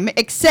more- time,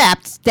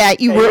 except that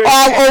you At were your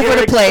all ex- at over your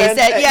the place. expense,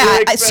 at Yeah,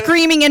 your expense.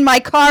 screaming in my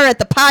car at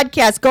the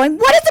podcast, going,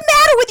 "What is the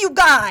matter with you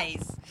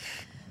guys?"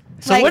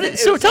 So, Like,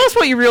 so tell us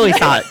what you really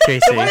thought, The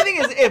funny JC. thing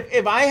is,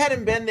 if I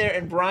hadn't been there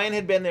and Brian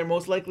had been there,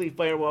 most likely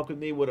Firewalk with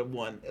Me would have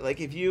won. Like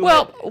if you.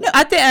 Well,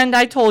 at the end,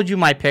 I told you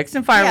my picks,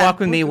 and Firewalk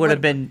with Me would have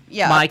been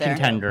Yeah, my up there.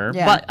 contender.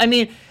 Yeah. But I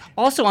mean,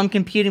 also I'm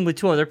competing with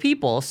two other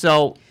people,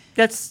 so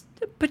that's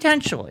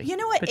potentially. You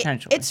know what?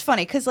 Potentially. It's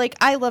funny because like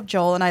I love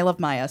Joel and I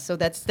love Maya, so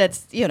that's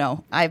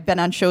I've been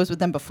on shows with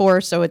them before,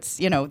 so it's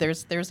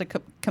there's a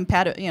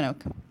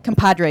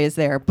compadre is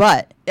there,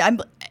 but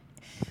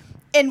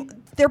and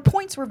their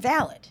points were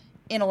valid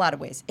in a lot of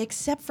ways,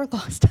 except for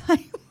Lost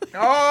Highway.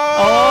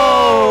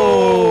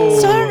 Oh.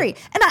 Sorry,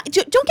 and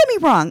don't get me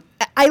wrong,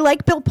 I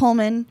like Bill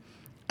Pullman.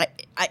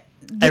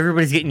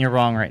 Everybody's getting you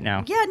wrong right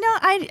now. Yeah, no,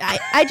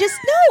 I just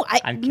no.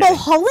 I'm kidding.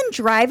 Mulholland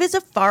Drive is a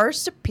far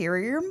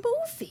superior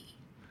movie.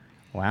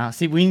 Wow.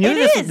 See, we knew It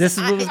this. is. This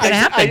is what was I- going to I-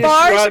 happen. I-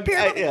 Far shrugged.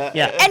 superior.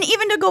 Yeah. And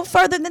even to go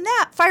farther than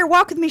that, Fire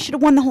Walk with Me should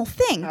have won the whole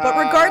thing. But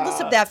regardless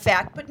of that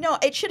fact, but no,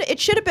 it should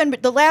have been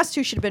the last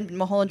two should have been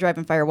Mulholland Drive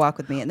and Fire Walk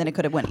with Me, and then it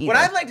could have went either. What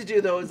I'd like to do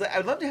though is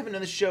I'd love to have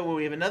another show where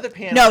we have another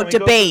panel. No, and we go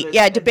debate. through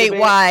Yeah, and debate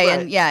why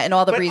right. and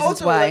all the But reasons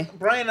also, why. like,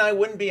 Brian and I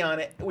wouldn't be on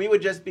it. We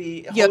would just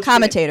be Yeah, hosting it.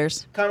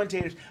 commentators.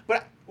 Commentators,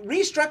 but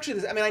restructure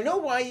this. I mean, I know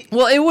why.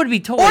 Well, it would be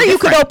totally Or you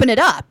could different. open it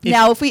up.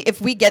 Now, if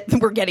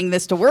we're getting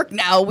this to work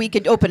now, we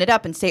could open it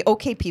up and say,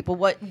 okay, people,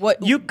 what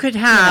You could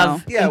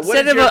have, Yeah, what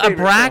instead is of your a favorite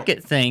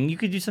bracket thing, you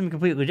could do something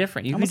completely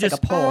different. You could Almost like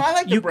just a poll. Oh, I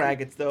like the You-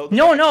 brackets though.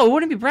 No, it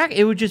wouldn't be bracket.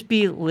 It would just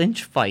be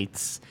Lynch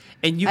fights,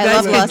 and you I guys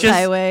love could Lost just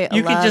Highway.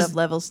 you A could lot just of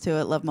levels to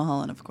it. Love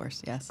Mulholland, of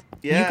course. Yes.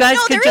 Yeah. you guys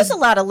No, could there just is a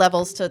lot of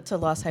levels to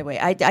Lost Highway.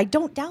 I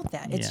don't doubt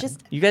that. It's yeah. just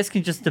you guys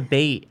can just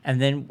debate,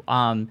 and then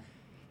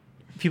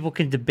people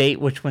can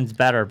debate which one's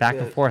better, back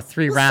and forth,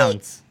 3 Well,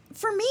 rounds. see,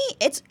 for me,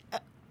 it's.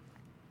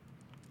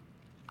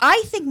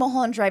 I think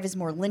Mulholland Drive is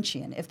more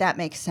Lynchian, if that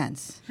makes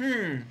sense.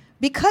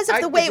 Because of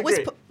I the way it was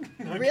disagree.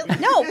 put. Really?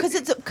 No,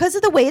 because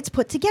of the way it's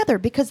put together.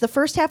 Because the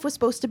first half was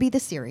supposed to be the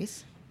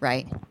series,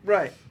 right?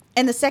 Right.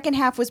 And the second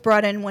half was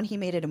brought in when he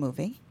made it a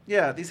movie.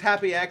 Yeah, these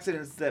happy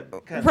accidents that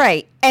kind of...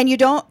 Right. And you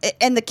don't,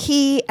 and the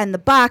key and the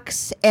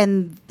box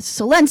and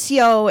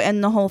Silencio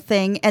and the whole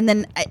thing. And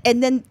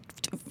then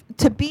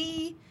to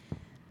be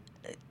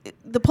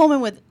the Pullman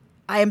with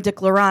I am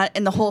Dick Laurent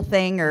and the whole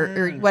thing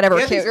or whatever.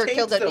 Yeah, these or tapes,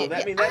 killed though. it.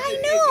 I mean,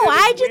 I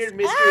know. weird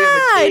mystery of a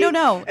I tape, don't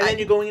know. And then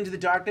you're going into the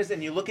darkness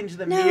and you look into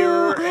the No,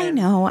 mirror. I and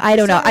know. I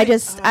don't know. I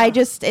something-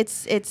 just,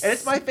 it's. And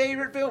it's my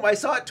favorite film. I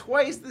saw it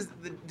twice the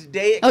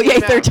day it Oh,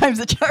 came yeah, third out. time's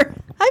the charm.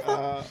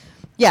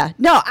 Yeah,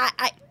 no,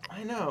 I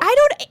know. I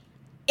don't.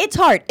 It's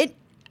hard.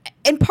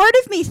 And part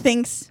of me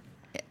thinks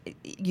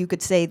you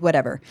could say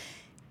whatever.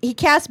 He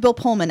cast Bill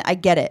Pullman. I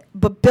get it,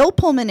 but Bill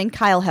Pullman and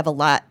Kyle have a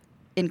lot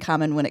in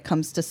common when it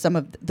comes to some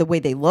of the way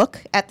they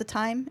look at the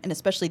time, and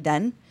especially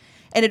then.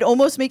 And it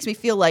almost makes me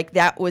feel like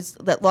that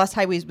Lost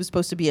Highways was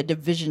supposed to be a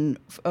division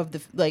of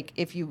the like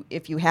if you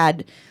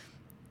had.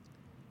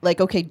 Like,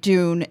 okay,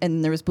 Dune,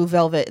 and there was Blue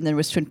Velvet, and there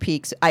was Twin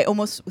Peaks. I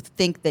almost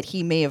think that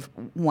he may have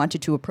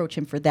wanted to approach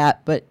him for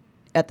that, but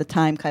at the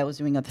time, Kyle was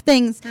doing other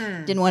things,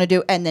 didn't want to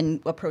do, and then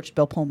approached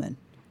Bill Pullman.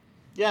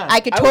 Yeah, I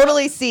could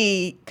totally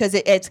see, because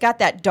it's got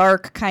that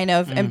dark kind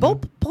of, and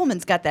Bill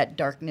Pullman's got that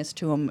darkness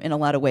to him in a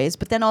lot of ways,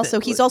 but then also,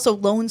 he's also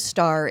Lone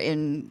Star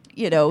in,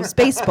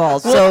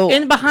 Spaceballs, Well, so...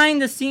 in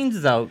behind the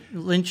scenes, though,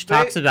 Lynch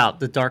talks about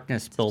the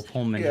darkness Bill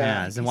Pullman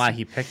Yeah. has and why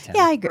he picked him.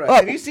 Yeah, I agree. Right. Oh,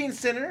 Have you seen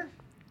Sinner?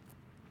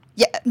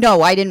 yeah,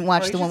 no, I didn't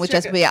watch you the one should with check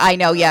Jessica it. Biel. I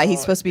know, yeah, he's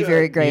Oh, supposed to be good.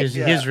 very great.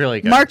 He's really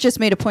good. Mark just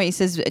made a point. He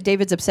says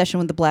David's obsession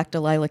with the Black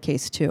Delilah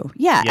case too.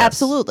 Yeah, Yes.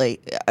 absolutely.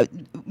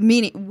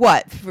 Meaning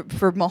what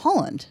for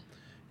Mulholland?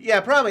 Yeah,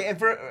 probably. And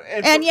for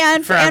everything.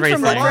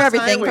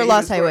 everything for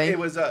Lost Highway. It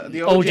was the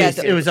OJ.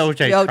 OJ. It was OJ.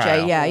 The OJ,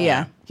 trial.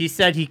 yeah. He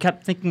said he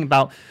kept thinking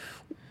about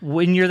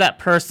when you're that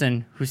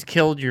person who's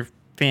killed your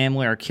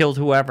family or killed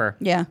whoever.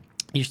 Yeah.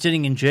 You're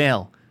sitting in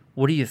jail.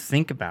 What do you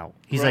think about?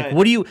 He's Right.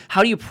 like,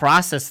 how do you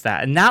process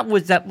that? And that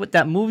was what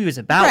that movie was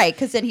about. Right,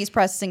 because then he's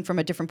processing from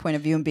a different point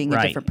of view and being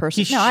a different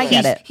person. He's- No, I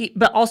get it.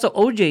 But also,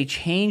 OJ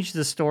changed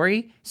the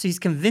story, so he's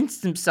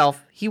convinced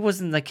himself he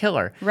wasn't the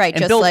killer. Right, And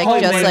just Bill like-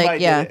 Pullman, just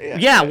like- yeah.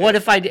 Yeah, what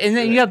if I did? And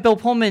then you have Bill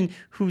Pullman,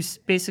 who's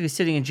basically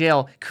sitting in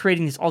jail,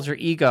 creating this alter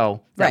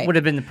ego that Right. would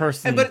have been the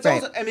person. But it's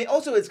Right.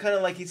 also it's kind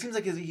of like he seems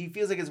like he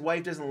feels like his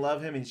wife doesn't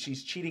love him and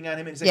she's cheating on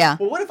him. And he's like, Yeah.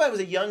 well, what if I was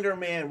a younger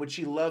man? Would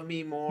she love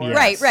me more?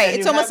 Yes. Right. And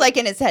It's you almost have- like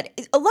in his head.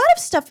 A lot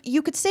of stuff,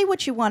 you could say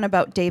what you want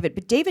about David,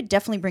 but David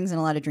definitely brings in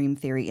a lot of dream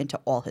theory into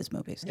all his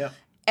movies. Yeah.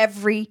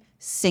 Every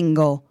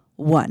single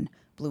one.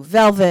 Blue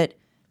Velvet.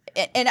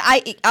 And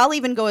I'll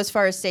even go as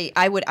far as say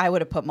I would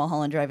have put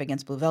Mulholland Drive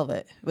against Blue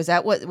Velvet. Was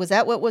that what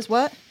was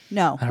what?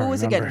 No. I don't Who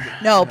was remember. it again?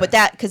 No, but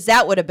that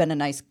would have been a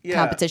nice Yeah.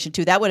 competition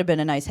too. That would have been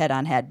a nice head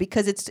on head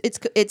because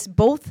it's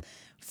both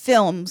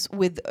films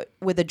with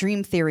a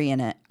dream theory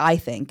in it, I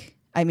think.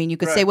 I mean, you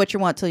could say Right. what you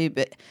want till you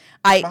but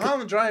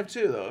Mulholland Drive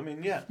too, though. I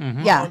mean, yeah.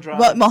 Yeah. Drive,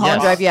 Well,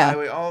 Mulholland Yes. Drive, yeah.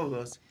 Highway, all of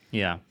those.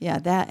 yeah. Yeah,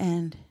 that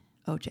and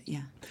OJ,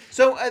 yeah.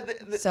 So,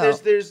 So-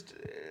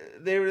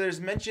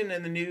 there's mention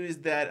in the news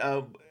that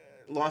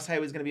Lost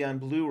Highway is going to be on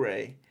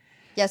Blu-ray.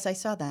 Yes, I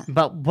saw that.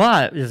 But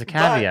what? There's a But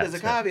caveat. there's a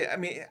to it. caveat. I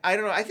mean, I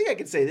don't know. I think I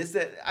could say this.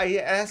 That I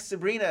asked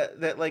Sabrina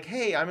that, like,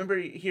 hey, I remember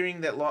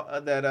hearing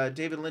that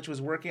David Lynch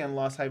was working on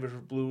Lost Highway for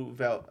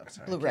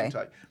Blu-ray.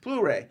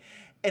 Blu-ray,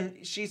 and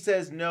she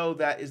says no,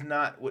 that is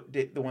not what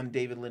the one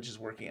David Lynch is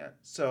working on.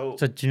 So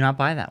So do not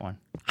buy that one.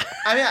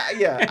 I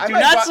mean, yeah, I Do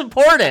might not buy-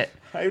 support it.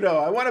 I know.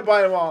 I want to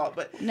buy them all,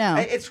 but No.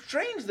 it's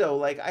strange though.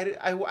 Like I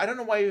don't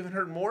know why you haven't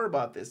heard more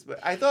about this, but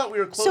I thought we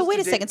were close. So wait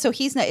to a second. So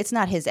he's not. It's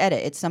not his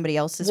edit. It's somebody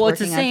else's. Well, it's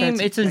the working same- On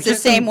for it's it's a the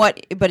same.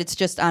 different- But it's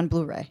just on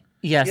Blu-ray.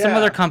 Yeah, some Yeah.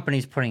 other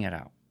company's putting it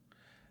out.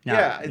 No,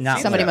 Yeah, it not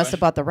seems Somebody that must way. have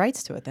bought the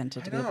rights to it then to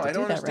I do, know, to I do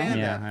don't that, understand right?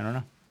 Yeah, that. I don't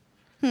know.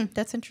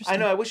 That's interesting. I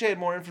know. I wish I had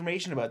more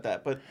information about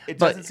that, but it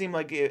But- doesn't seem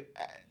like it.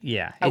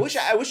 Yeah. I wish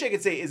it's- I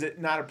could say, is it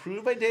not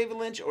approved by David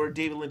Lynch, or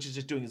David Lynch is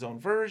just doing his own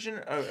version,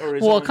 or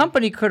his Well, own... a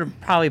company could have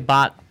probably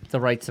bought the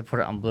rights to put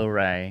it on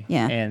Blu-ray.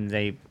 Yeah. And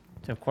they,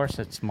 of course,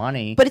 it's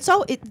money. But it's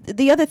all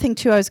the other thing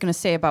too. I was going to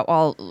say about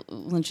all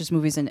Lynch's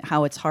movies and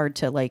how it's hard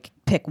to like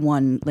pick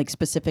one like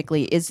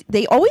specifically is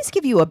they always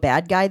give you a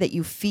bad guy that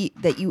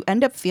you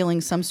end up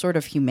feeling some sort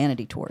of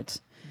humanity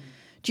towards.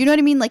 Do you know what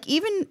I mean? Like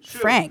even True.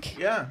 Frank.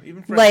 Yeah,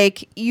 even Frank.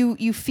 Like you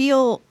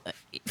feel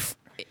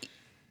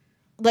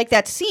like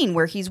that scene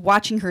where he's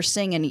watching her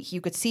sing and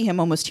you could see him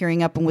almost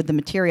tearing up and with the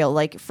material.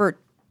 Like for a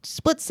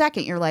split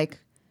second, you're like,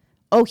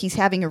 oh, he's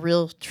having a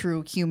real,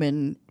 true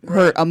human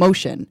hurt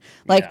emotion.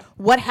 Like, Yeah.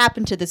 what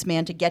happened to this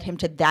man to get him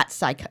to that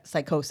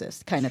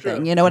psychosis kind of True.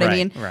 thing? You know what I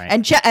Right, mean? right.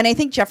 And I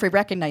think Jeffrey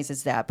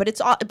recognizes that, but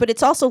it's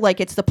also like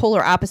it's the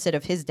polar opposite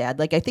of his dad.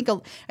 Like I think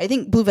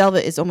Blue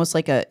Velvet is almost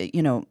like a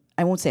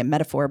I won't say a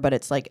metaphor, but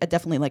it's like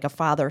definitely like a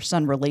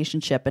father-son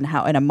relationship and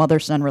a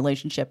mother-son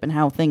relationship and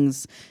how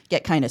things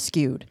get kind of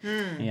skewed.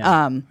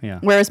 Yeah. Yeah.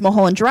 Whereas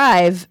Mulholland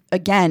Drive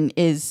again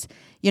is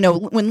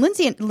when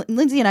Lindsay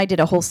and I did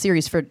a whole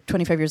series for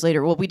 25 Years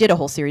Later. Well, we did a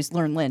whole series,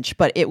 Learn Lynch,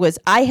 but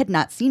I had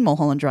not seen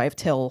Mulholland Drive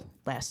till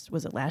last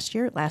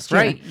year?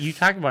 Right, you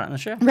talked about it on the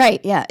show. Right,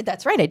 yeah,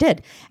 that's right, I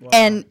did. Wow.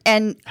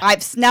 And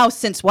I've now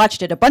since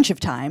watched it a bunch of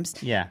times.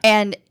 Yeah.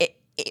 And it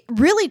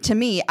really, to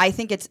me, I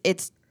think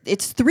it's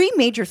three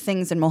major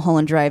things in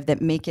Mulholland Drive that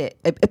make it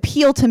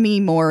appeal to me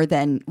more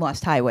than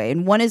Lost Highway.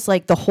 And one is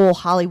like the whole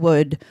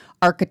Hollywood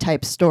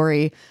archetype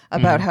story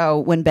about how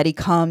when Betty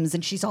comes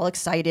and she's all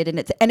excited, and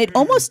it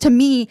almost to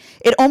me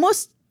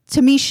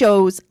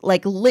shows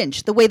like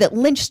Lynch, the way that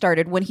Lynch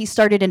started when he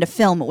started into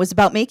film. It was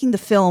about making the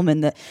film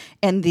and the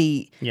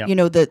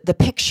the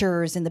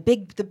pictures and the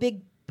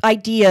big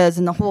ideas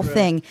and the whole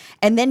thing,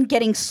 and then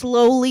getting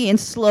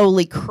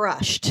slowly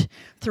crushed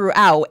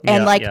throughout.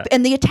 And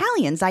and the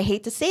Italians, I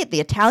hate to say it,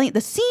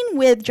 the scene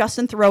with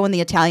Justin Theroux and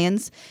the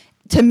Italians,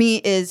 to me,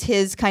 is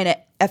his kind of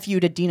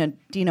FU to Dino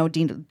De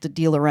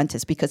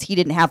Laurentiis, because he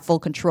didn't have full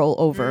control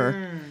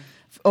over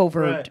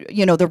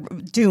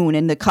the Dune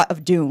and the cut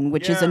of Dune,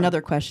 which is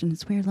another question.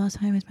 It's weird, Lost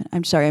Highways.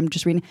 I'm sorry, I'm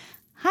just reading.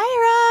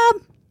 Hi,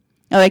 Rob.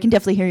 Oh, I can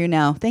definitely hear you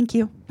now. Thank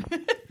you.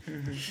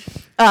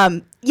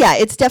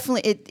 It's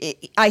definitely.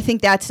 I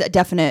think that's a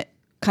definite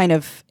kind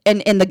of,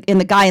 and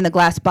the guy in the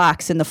glass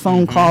box and the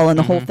phone call and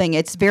the whole thing.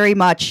 It's very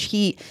much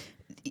he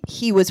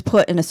was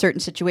put in a certain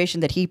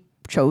situation that he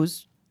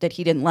chose that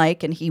he didn't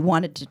like, and he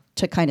wanted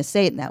to kind of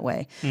say it in that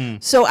way.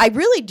 So I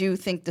really do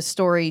think the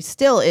story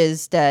still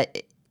is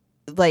that,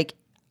 like,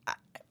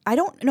 I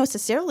don't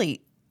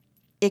necessarily.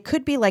 It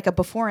could be like a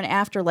before and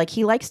after. Like,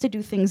 he likes to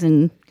do things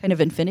in kind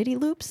of infinity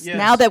loops. Yes.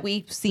 Now that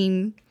we've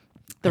seen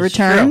the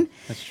return.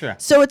 That's true.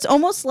 So it's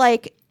almost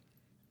like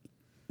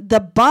the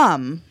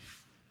bum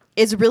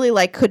is really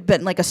like could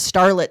been like a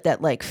starlet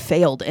that like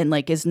failed and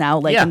like is now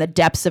like in the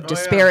depths of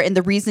despair. And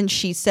the reason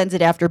she sends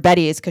it after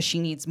Betty is because she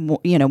needs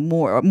more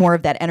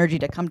of that energy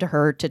to come to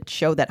her to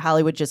show that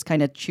Hollywood just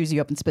kind of chews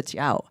you up and spits you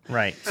out.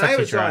 Right. And I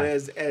always saw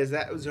it as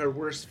that was her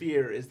worst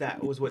fear. Is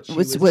that was what she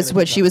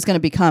she was going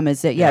to become?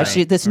 Is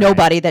that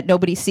nobody that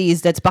nobody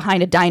sees that's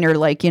behind a diner,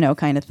 like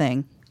kind of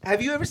thing.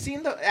 Have you ever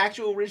seen the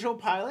actual original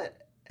pilot?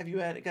 Have you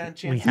got a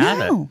chance? We have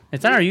it.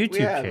 It's on our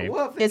YouTube page.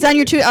 Well, it's on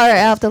your YouTube. All right,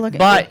 I'll have to look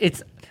at it.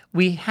 But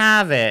we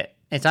have it.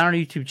 It's on our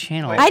YouTube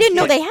channel. I didn't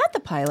know they had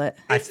the pilot.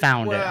 I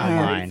found it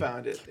online.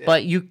 Found it. Yeah.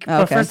 But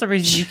but for some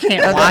reason you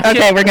can't watch it.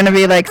 Okay, we're gonna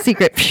be like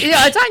secret.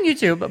 Yeah, it's on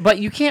YouTube, but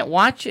you can't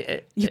watch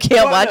it. You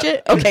can't watch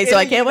it? Okay, so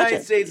I can't watch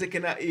it. In the United States,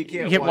 you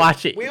can't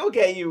watch it. We'll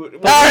get you.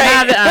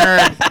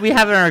 But we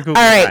have it on our Google.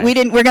 All right,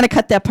 Drive. we're gonna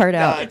cut that part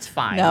out. No, it's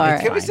fine. No, all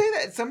right. Can we say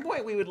that at some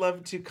point we would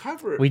love to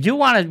cover it? We do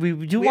want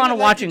to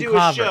watch and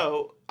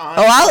cover.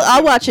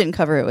 I'll watch it and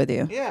cover it with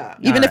you. Yeah.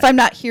 Even if I'm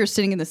not here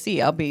sitting in the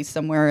sea, I'll be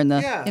somewhere in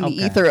the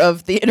ether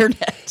of the internet.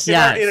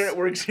 Yeah. Internet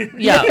works.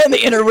 Yeah. In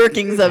the inner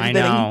workings of I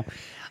know.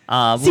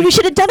 See, we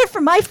should have done it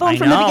from my phone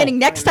from the beginning.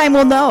 Next time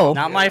we'll know.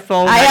 Not my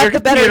phone. I have the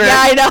better. Yeah,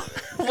 I know.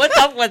 What's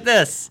up with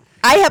this?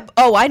 I have.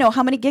 Oh, I know.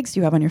 How many gigs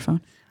do you have on your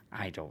phone?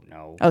 I don't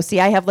know. Oh,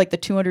 see, I have like the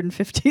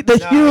 250,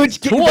 the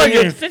huge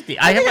 250.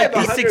 I have like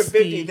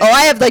 360. Oh,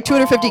 I have like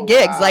 250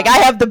 gigs. Wow. Like I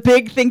have the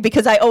big thing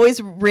because I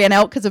always ran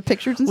out because of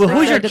pictures and stuff. Well,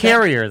 who's your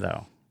carrier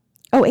though?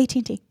 Oh,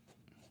 AT&T.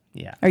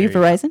 Yeah. Are you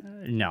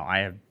Verizon? No, I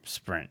have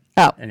Sprint.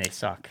 Oh. And they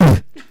suck.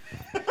 Down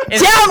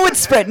with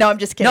Sprint. No, I'm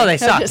just kidding. No, they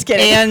suck. I'm just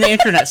kidding. And the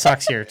internet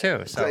sucks here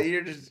too. So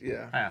you're just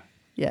Yeah.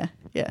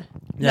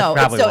 No,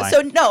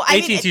 no.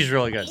 AT&T's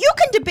really good. You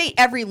can debate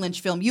every Lynch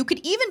film. You could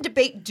even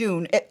debate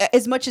Dune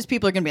as much as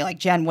people are going to be like,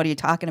 Jen, what are you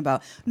talking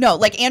about? No,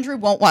 like Andrew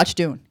won't watch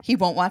Dune. He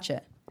won't watch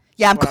it.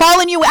 Yeah, I'm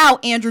calling you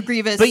out, Andrew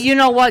Grievous. But you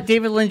know what?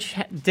 David Lynch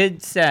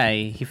did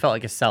say he felt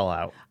like a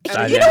sellout.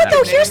 You know what,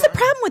 though? Here's the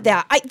problem with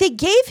that. They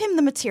gave him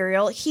the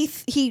material.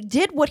 He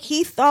did what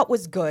he thought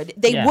was good.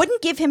 They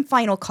wouldn't give him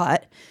final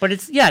cut. But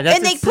it's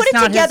and they put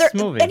it together.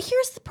 And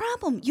here's the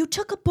problem: you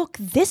took a book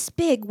this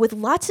big with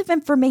lots of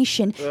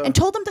information and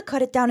told them to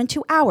cut it down in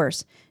 2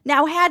 hours.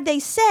 Now, had they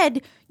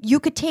said you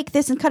could take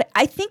this and cut it,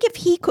 I think if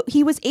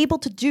he was able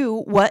to do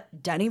what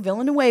Denis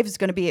Villeneuve is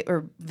going to be,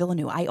 or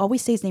Villeneuve, I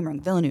always say his name wrong,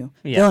 Villeneuve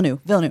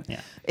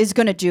is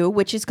going to do,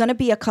 which is going to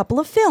be a couple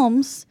of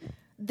films,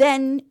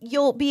 then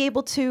you'll be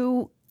able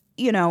to,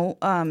 give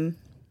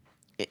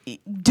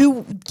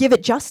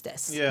it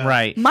justice. Yeah.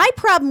 Right. My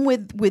problem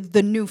with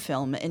the new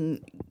film, and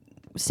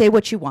say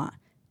what you want,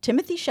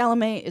 Timothée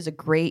Chalamet is a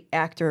great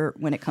actor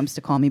when it comes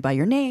to Call Me By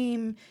Your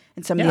Name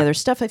and some of the other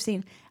stuff I've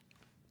seen.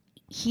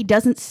 He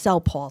doesn't sell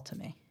Paul to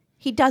me.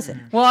 He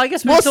doesn't. Well, I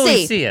guess until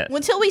we see it.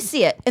 Until we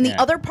see it. And the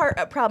other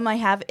problem I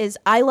have is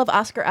I love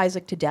Oscar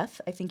Isaac to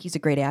death. I think he's a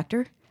great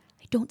actor.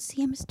 I don't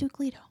see him as Duke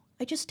Leto.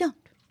 I just don't.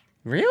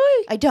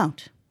 Really? I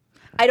don't.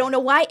 I don't know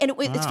why. And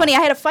it's funny. I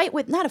had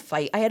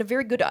I had a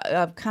very good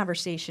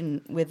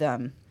conversation with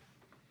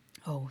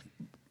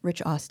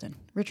Richard Austin,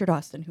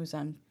 who's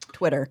on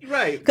Twitter.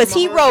 Right. Because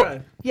he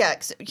wrote,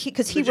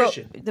 because he wrote,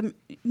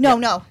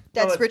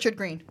 that's Richard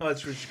Green. Oh,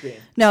 it's Richard Green.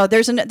 No,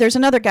 there's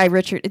another guy,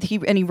 Richard,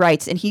 he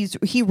writes, and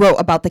he wrote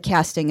about the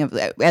casting of,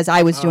 as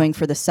I was doing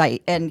for the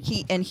site, and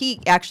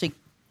he actually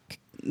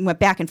went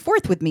back and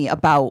forth with me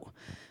about,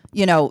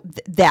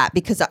 that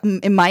because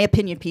in my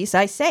opinion piece,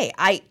 I say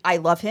I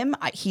love him.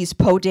 He's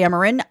Poe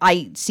Dameron.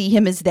 I see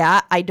him as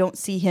that. I don't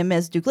see him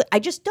as Duke. I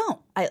just don't.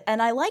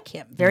 And I like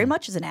him very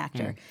much as an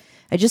actor.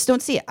 I just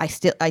don't see it. I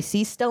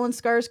see Stellan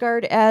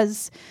Skarsgård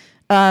as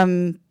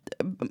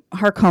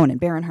Harkonnen,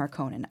 Baron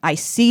Harkonnen. I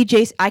see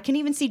Jason. I can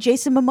even see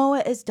Jason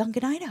Momoa as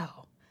Duncan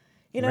Idaho.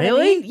 You know what I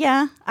Really? mean?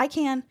 Yeah, I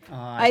can.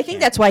 I think can't.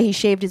 that's why he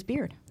shaved his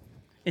beard.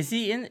 Is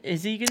he going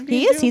to be?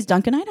 He in is. Dune? He's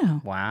Duncan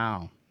Idaho.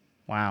 Wow.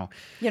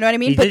 You know what I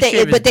mean? He But did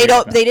shave his they beard,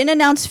 don't. but- They didn't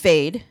announce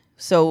Fade,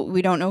 so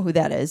we don't know who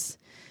that is.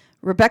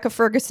 Rebecca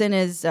Ferguson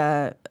is.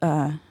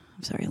 I'm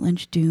sorry,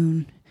 Lynch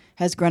Dune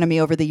has grown on me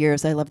over the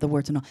years. I love the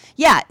words and all.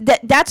 Yeah,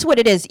 that's what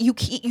it is. You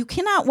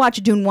cannot watch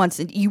Dune once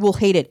and you will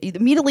hate it.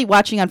 Immediately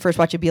watching on first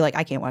watch, you'd be like,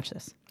 I can't watch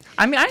this.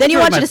 I mean, Then you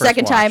enjoyed watch my it a first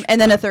second time, watch,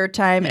 and then but- a third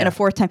time, and a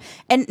fourth time.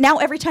 And now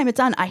every time it's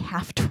on, I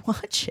have to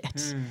watch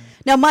it.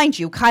 Now, mind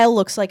you, Kyle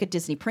looks like a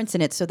Disney prince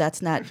in it, so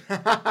that's not,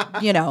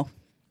 too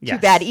Yes.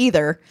 bad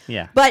either.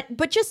 Yeah. But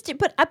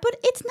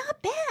it's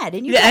not bad.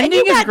 And you The got, and ending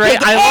you is got great.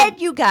 Big I love-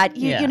 Ed, you got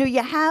Yeah.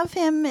 you have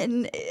him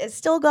and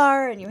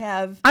Stilgar, and you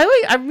have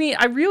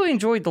I really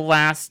enjoyed the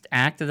last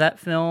act of that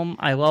film.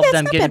 I love it's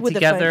them not getting bad with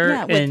together the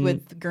fun, and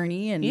with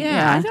Gurney and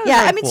Yeah, I thought it was I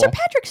really mean, cool. Sir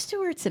Patrick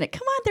Stewart's in it.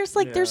 Come on,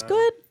 there's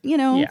good.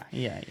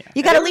 yeah.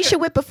 You got Alicia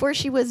Witt before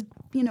she was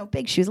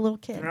big. She was a little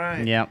kid.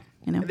 Right. Yeah.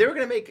 And they were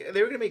gonna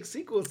make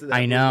sequels to that.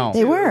 I know. movie,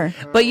 They too. were.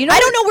 But I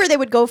don't know where they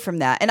would go from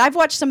that. And I've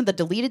watched some of the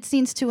deleted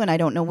scenes too, and I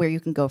don't know where you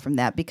can go from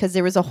that because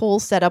there was a whole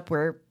setup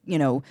where,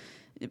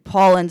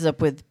 Paul ends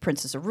up with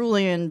Princess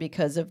Aurelian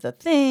because of the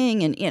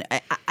thing, and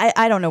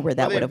I don't know where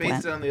that Well, would they have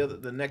based went. it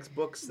on the next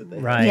books that they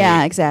have. Right.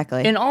 Yeah,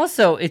 exactly. And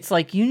also, it's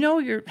like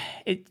you're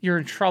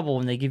in trouble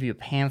when they give you a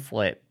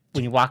pamphlet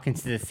when you walk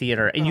into the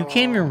theater and you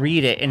can't even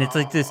read it, and it's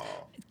like this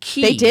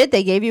key. They did.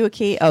 They gave you a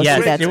key. Oh, Yes,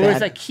 see, that's there bad.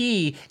 was a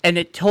key, and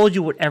it told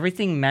you what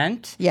everything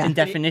meant Yeah. in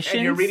definitions.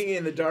 And you're reading it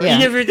in the dark. Yeah. You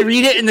never have to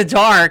read it in the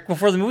dark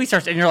before the movie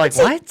starts, and you're like,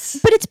 what?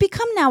 But it's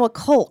become now a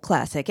cult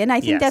classic, and I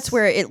think Yes. that's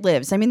where it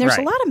lives. I mean, there's a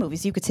Right. lot of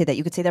movies you could say that.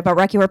 You could say that about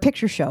Rocky Horror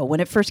Picture Show when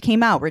it first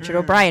came out. Richard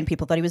O'Brien,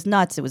 people thought he was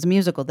nuts. It was a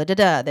musical. Then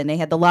they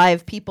had the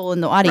live people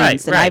in the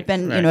audience, and right, I've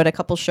been, right. at a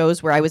couple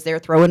shows where I was there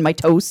throwing my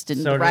toast and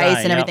So the did rice I,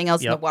 and yep, everything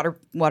else, and yep. the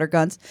water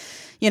guns.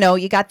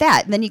 You got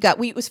that, and then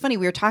it was funny.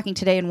 We were talking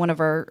today in one of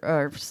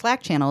our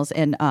Slack channels,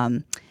 and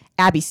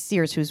Abby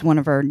Sears, who's one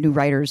of our new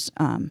writers,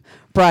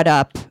 brought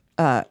up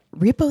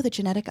Repo the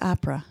Genetic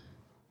Opera.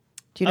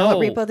 Do you know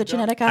what Repo the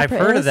Genetic Opera is? I've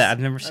heard of that. I've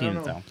never seen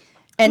it though.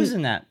 And Who's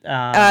in that?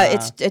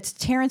 it's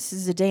Terrence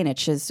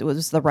Zdanich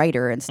was the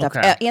writer and stuff.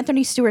 Okay.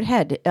 Anthony Stewart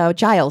Head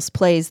Giles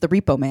plays the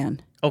Repo Man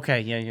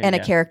Okay, yeah. and a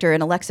character,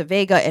 and Alexa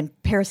Vega and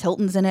Paris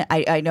Hilton's in it.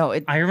 I know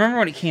it. I remember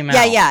when it came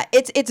out. Yeah.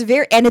 It's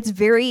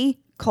very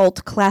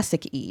cult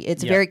classic-y.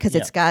 It's very because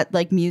it's got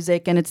like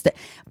music and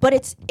but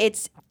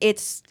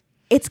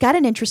it's got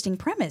an interesting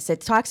premise.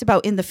 It talks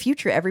about in the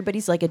future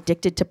everybody's like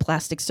addicted to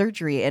plastic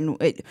surgery and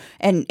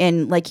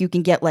like you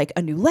can get like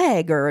a new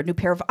leg or a new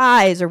pair of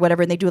eyes or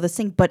whatever, and they do this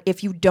thing. But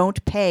if you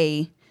don't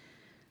pay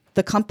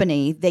the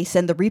company, they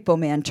send the repo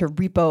man to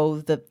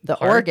repo the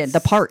organ, the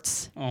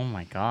parts. Oh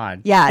my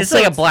god. Yeah, It's so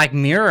like a it's- Black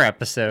Mirror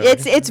episode.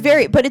 It's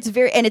very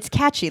and it's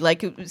catchy.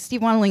 Like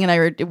Steve Wandeling and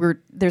I were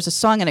there's a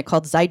song in it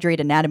called Zydrate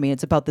Anatomy.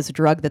 It's about this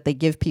drug that they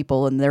give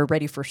people and they're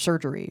ready for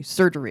surgery.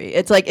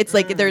 It's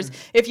like there's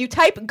if you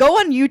go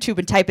on YouTube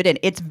and type it in,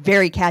 it's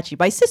very catchy.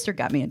 My sister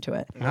got me into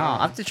it. Oh, I'll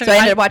have to check So I it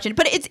ended out. up watching it,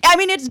 but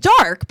it's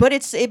dark, but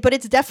it's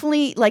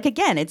definitely like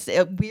again, it's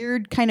a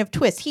weird kind of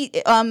twist.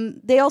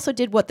 They also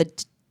did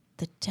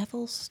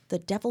the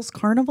Devil's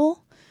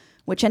Carnival,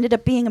 which ended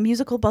up being a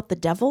musical about the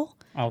devil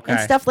Okay.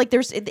 and stuff. Like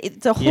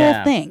it's a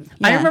whole thing.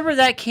 I Yeah. remember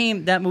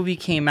that movie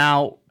came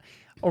out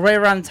right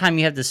around the time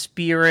you had The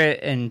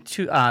Spirit and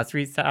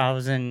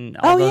 3000.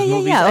 All those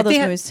movies. All I those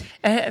think movies.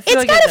 I It's feel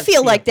like got to that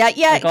feel like that,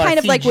 yeah. all Kind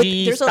of like with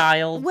CG there's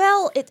style.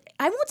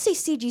 I won't say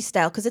CG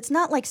style because it's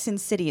not like Sin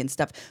City and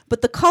stuff,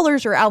 but the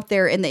colors are out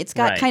there and it's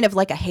got Right. kind of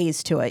like a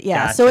haze to it.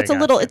 Yeah, Gotcha, so it's a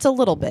gotcha.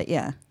 little bit.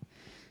 Yeah,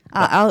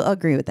 I'll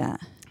agree with that.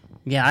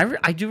 Yeah,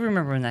 I do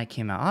remember when that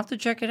came out. I'll have to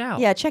check it out.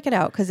 Yeah, check it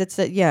out because it's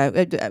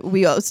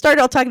we started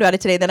all talking about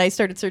it today. Then I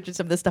started searching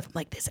some of this stuff. I'm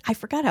like, I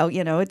forgot how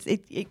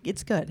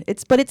it's good.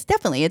 It's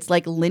definitely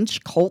like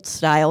Lynch cult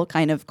style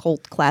kind of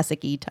cult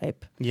classic-y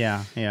type.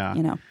 Yeah.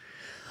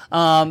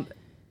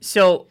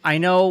 So I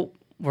know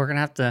we're gonna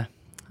have to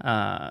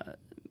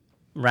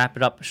wrap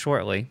it up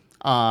shortly.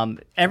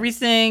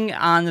 Everything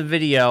on the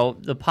video,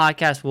 the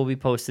podcast will be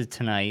posted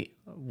tonight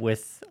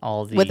with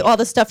all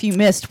the stuff you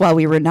missed while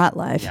we were not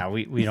live. Yeah,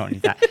 we don't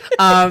need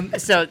that.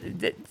 So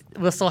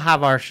we'll still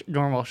have our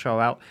normal show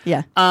out.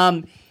 Yeah.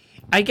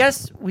 I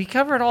guess we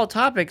covered all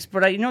topics,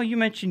 but I know you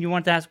mentioned you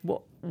wanted to ask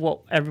what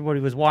everybody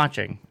was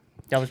watching.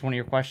 That was one of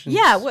your questions.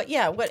 Yeah. What?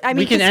 I mean,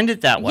 we can end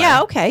it that way.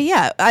 Yeah. Okay.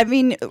 Yeah. I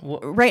mean,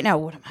 right now,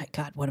 what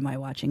am I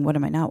watching? What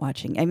am I not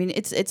watching? I mean,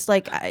 it's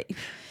like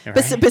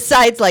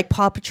besides like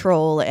Paw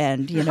Patrol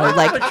and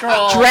like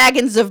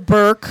Dragons of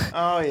Burke.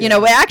 Oh, yeah.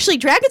 Actually,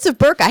 Dragons of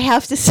Burke. I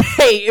have to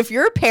say, if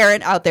you're a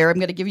parent out there, I'm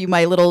going to give you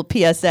my little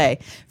PSA.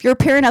 If you're a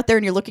parent out there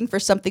and you're looking for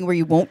something where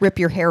you won't rip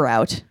your hair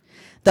out.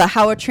 the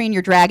How to Train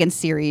Your Dragon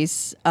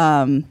series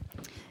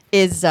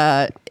is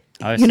the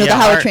How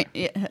to Train.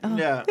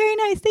 Yeah. Very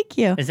nice, thank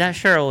you. Is that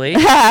Shirley?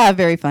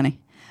 Very funny.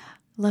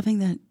 Loving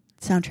the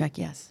soundtrack.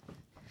 Yes.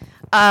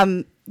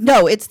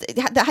 No, it's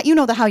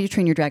the How You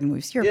Train Your Dragon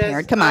movies. You're a Yes,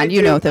 parent. Come I on, you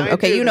do. know them. I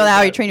Okay, do you know know the How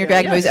that. You Train Your Yeah,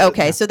 Dragon yeah, movies. yeah.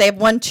 Okay, so they have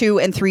 1, 2,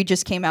 and 3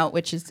 just came out,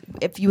 which is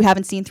if you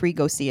haven't seen 3,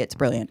 go see it. It's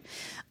brilliant.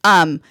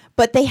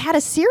 But they had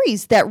a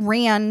series that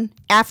ran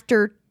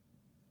after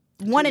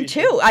 1 and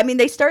 2. I mean,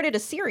 they started a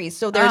series.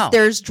 So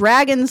there's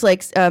dragons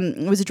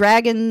it was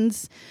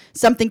Dragons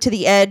Something to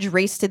the Edge,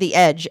 Race to the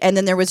Edge, and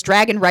then there was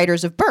Dragon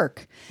Riders of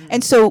Berk.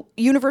 And so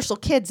Universal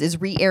Kids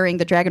is re-airing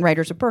the Dragon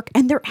Riders of Berk,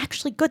 and they're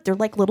actually good. They're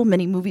like little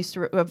mini movies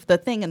of the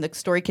thing, and the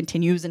story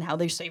continues and how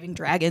they're saving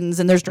dragons,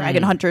 and there's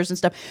dragon hunters and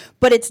stuff.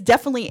 But it's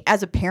definitely,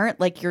 as a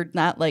parent, like you're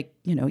not like,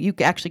 you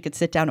actually could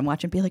sit down and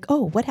watch and be like,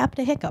 oh, what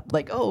happened to Hiccup?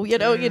 Like, oh,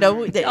 Hiccup.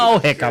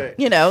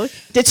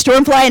 Did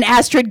Stormfly and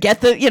Astrid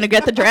get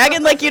the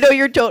dragon? Like,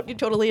 you're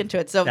totally into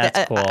it. So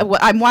That's cool.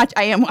 I am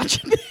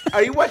watching.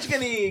 Are you watching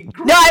any?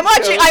 No,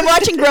 I'm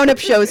watching grown-up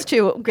shows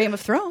too. Game of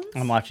Thrones.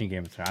 I'm watching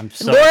Game of Thrones. I'm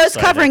so Laura's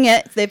excited. covering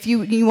it. If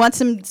you want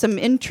some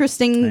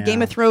interesting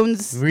Game of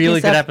Thrones, Really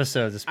stuff. good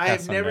episodes this I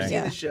past have never Sunday.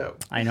 seen the show.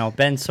 I know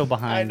Ben's so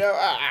behind. I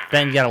know.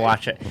 Ben, you gotta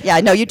watch it. Yeah,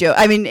 no, you do.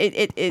 I mean,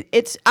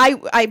 it's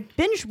I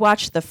binge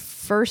watched the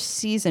first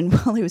season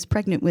while I was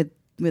pregnant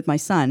with my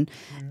son,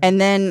 and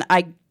then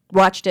I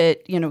watched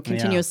it,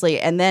 continuously,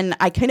 and then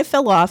I kind of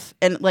fell off,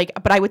 and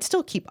but I would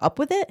still keep up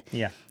with it.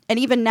 Yeah. And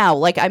even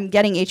now, I'm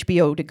getting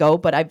HBO to go,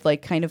 but I've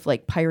kind of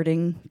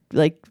pirating,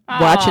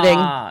 watching.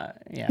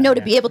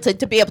 To be able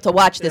to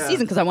watch this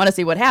season because I want to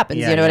see what happens.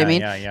 Yeah, you know what I yeah,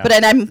 mean? yeah, yeah. But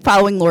and I'm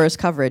following Laura's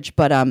coverage.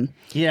 But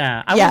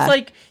Yeah, I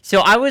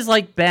was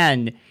like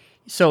Ben.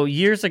 So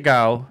years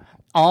ago,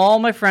 all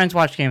my friends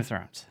watched Game of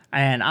Thrones,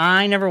 and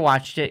I never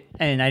watched it,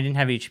 and I didn't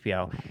have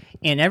HBO.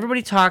 And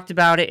everybody talked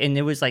about it, and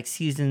it was like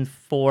season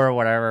 4 or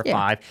whatever,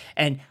 5.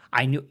 And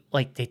I knew,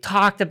 they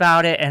talked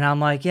about it, and I'm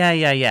like,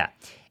 yeah.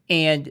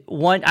 And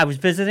I was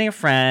visiting a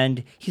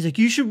friend. He's like,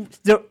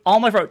 all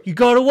my friends, you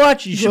gotta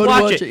watch it. You should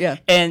watch it. Yeah.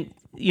 And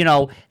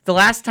the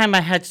last time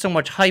I had so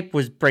much hype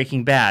was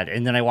Breaking Bad,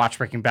 and then I watched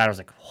Breaking Bad. I was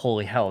like,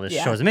 holy hell, this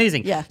show is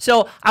amazing. Yeah.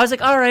 So I was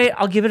like, all right,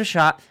 I'll give it a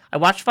shot. I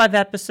watched 5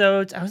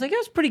 episodes. I was like, it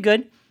was pretty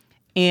good.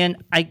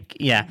 And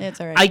It's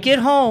all right. I get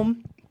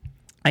home.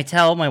 I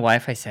tell my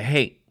wife, I say,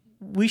 hey,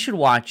 we should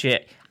watch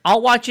it.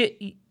 I'll watch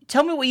it.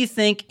 Tell me what you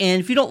think.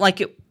 And if you don't like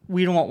it,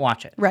 we won't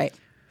watch it. right.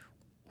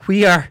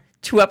 We are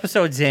 2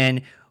 episodes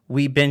in.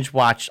 We binge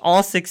watched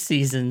all 6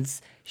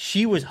 seasons.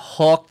 She was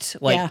hooked.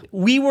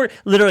 We were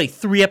literally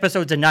 3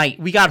 episodes a night.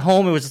 We got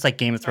home. It was just like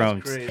Game of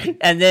Thrones. crazy.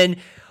 And then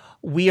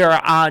we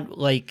are on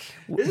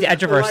the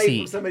edge of our Life seat.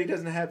 when somebody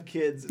doesn't have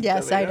kids. and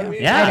Yes, stuff. I know.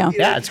 Yeah, I know.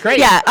 yeah, it's great.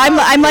 Yeah,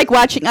 I'm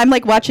watching on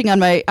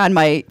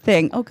my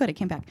thing. Oh, good, it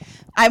came back.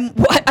 I'm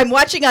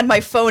watching on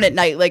my phone at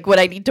night, what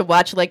I need to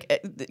watch,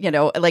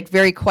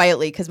 very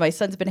quietly because my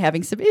son's been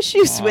having some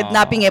issues with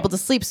not being able to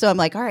sleep. So I'm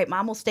like, all right,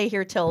 Mom will stay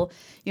here till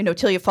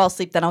you fall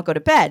asleep. Then I'll go to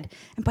bed.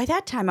 And by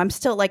that time, I'm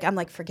still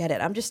forget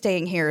it. I'm just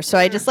staying here. So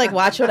I just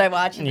watch what I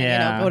watch and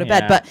then, go to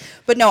bed.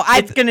 But no,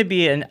 it's going to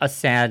be a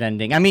sad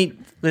ending. I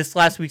mean, this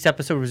last week's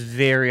episode was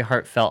very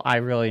heartfelt. I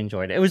really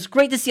enjoyed it. It was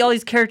great to see all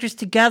these characters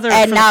together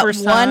and for not the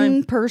first one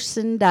time.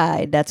 person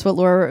died. That's what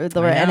Laura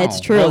and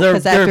it's know. true Well, they're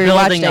because after we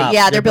watched building it,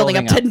 up. they're building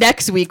up to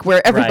next week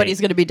where everybody's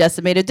Right. going to be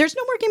decimated. There's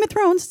no more Game of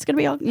Thrones. It's going to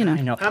be all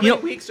I know. How You many know,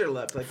 weeks are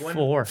left? When?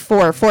 4.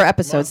 four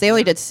episodes. They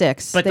only did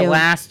 6. But They the only-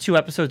 last 2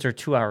 episodes are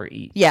 2 hour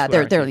each. yeah, 2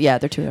 they're hours each.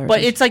 2 hours. But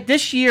each. it's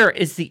this year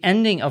is the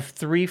ending of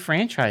 3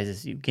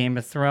 franchises: Game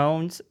of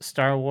Thrones,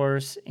 Star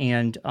Wars,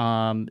 and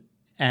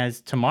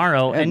as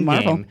tomorrow And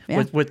Marvel, Endgame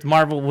yeah. with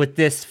Marvel with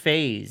this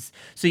phase.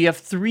 So you have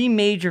 3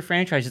 major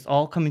franchises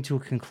all coming to a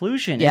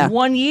conclusion Yeah. in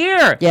 1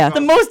 year. Yeah.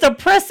 The most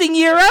depressing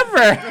year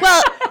ever.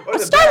 well, the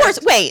Star Wars.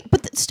 best. Wait,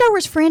 but the Star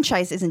Wars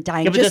franchise isn't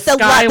dying. Yeah, but Just the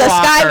the Skywalker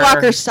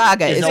Skywalker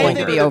saga is is over. going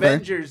to Same thing be with over.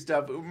 Avengers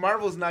stuff.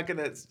 Marvel's not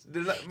gonna.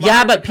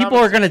 Yeah, but people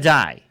are gonna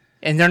die,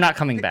 and they're not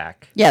coming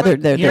back. Yeah, they're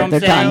You know what I'm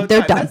done. saying?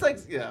 They're done.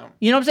 That's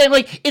You know what I'm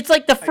saying? It's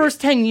the first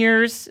 10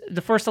 years,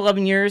 the first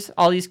 11 years,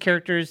 all these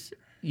characters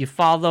you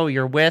follow,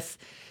 you're with,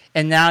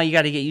 and now you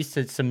got to get used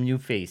to some new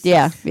faces.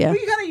 Yeah. We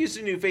kind of used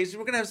to new faces.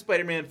 We're gonna have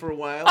Spider-Man for a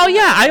while. Oh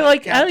yeah, I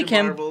like Captain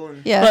him. Marvel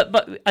and- Yeah.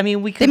 But I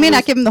mean, we could They may lose-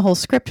 not give him the whole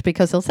script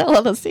because he'll tell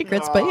all those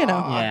secrets. But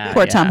Yeah,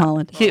 poor yeah. Tom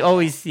Holland. He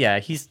always,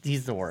 he's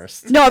the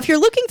worst. No, if you're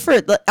looking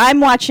for, I'm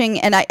watching,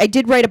 and I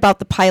did write about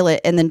the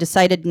pilot, and then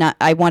decided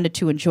I wanted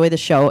to enjoy the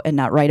show and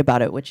not write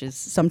about it, which is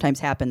sometimes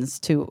happens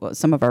to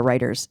some of our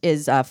writers.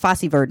 Is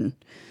Fosse Verdon.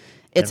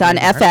 It's on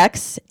Never even heard.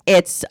 FX.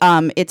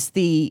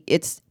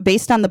 It's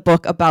based on the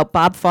book about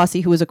Bob Fosse,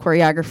 who was a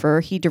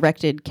choreographer. He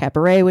directed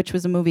Cabaret, which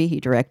was a movie.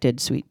 He directed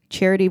Sweet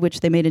Charity,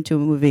 which they made into a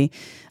movie.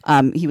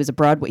 He was a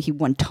Broadway. He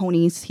won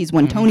Tonys. He's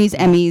won Tonys,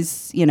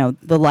 Emmys,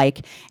 the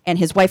like. And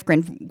his wife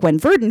Gwen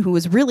Verdon, who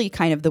was really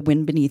kind of the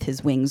wind beneath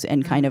his wings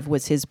and kind of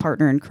was his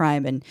partner in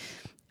crime.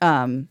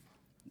 And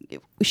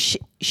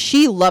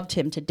she loved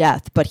him to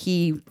death, but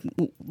he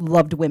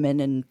loved women,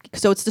 and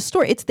so it's the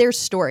story. It's their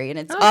story, and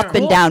it's up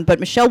and down. But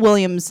Michelle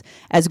Williams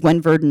as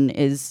Gwen Verdon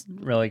is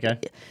really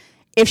good.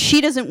 If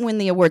she doesn't win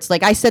the awards,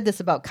 like I said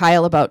this about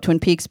Kyle about Twin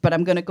Peaks, but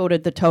I'm going to go to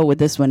the toe with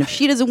this one. If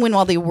she doesn't win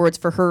all the awards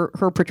for her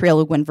portrayal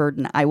of Gwen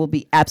Verdon, I will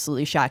be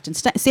absolutely shocked. And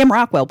Sam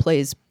Rockwell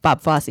plays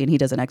Bob Fosse, and he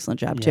does an excellent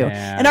job too.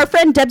 And our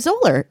friend Deb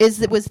Zoller was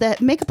the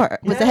head makeup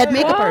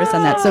artist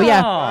on that. So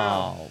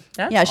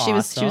That's she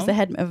was the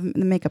head of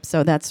the makeup.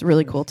 So that's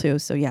really cool too.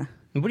 So yeah.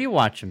 What are you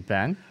watching,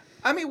 Ben?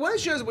 I mean, one of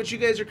the shows what you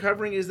guys are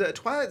covering is the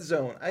Twilight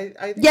Zone. I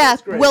think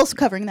that's great. Will's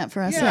covering that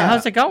for us. Yeah.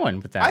 How's it going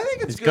with that? I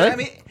think it's good. I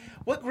mean,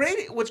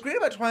 what's great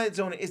about Twilight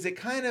Zone is it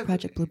kind of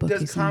Project Blue Book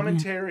does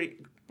commentary.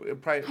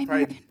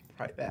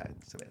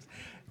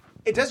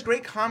 It does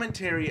great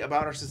commentary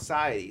about our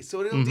society.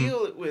 So it'll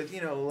deal with,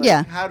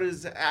 how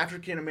does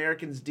African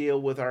Americans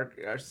deal with our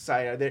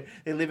society?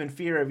 They live in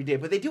fear every day,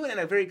 but they do it in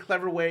a very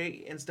clever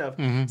way and stuff.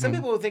 Some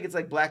people will think it's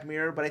like Black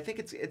Mirror, but I think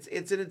it's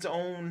in its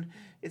own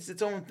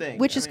thing.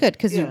 Which is good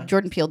because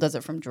Jordan Peele does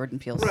it from Jordan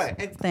Peele's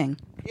thing.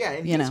 Yeah,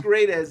 and he's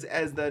great as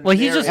the. Well,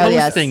 he's just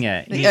hosting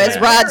it. It's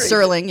Rod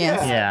Serling,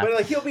 yes. Yeah. But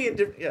like he'll be in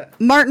different. Yeah.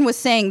 Martin was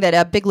saying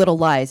that Big Little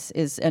Lies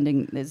is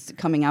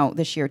coming out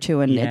this year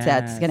too, and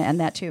that's going to end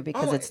that too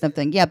because it's something.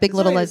 Yeah, Big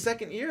Little Lies. The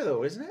second year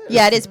though, isn't it?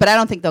 Yeah, it is, but I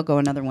don't think they'll go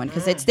another one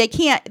because they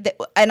can't.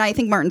 And I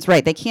think Martin's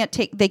right. They can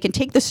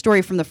take the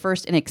story from the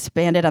first and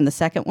expand it on the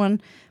second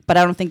one, but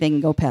I don't think they can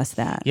go past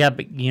that. Yeah,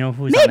 but you know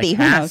who's on the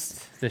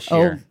cast this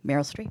year? Oh,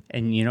 Meryl Streep.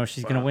 And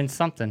she's going to win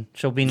something.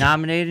 She'll be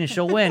nominated and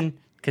she'll win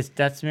because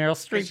that's Meryl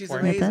Streep. She's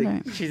amazing.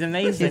 Right. She's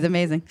amazing. She's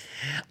amazing.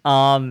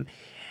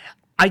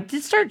 I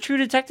did start True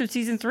Detective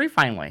season 3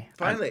 finally.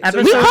 We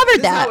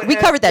covered that. We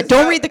covered that.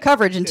 Don't read the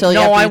coverage until you.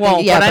 No, I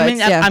won't. But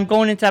I'm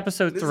going into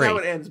episode 3. This is how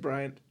it ends,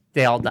 Brian.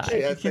 They all die.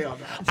 Yeah, they all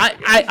die.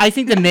 I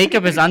think the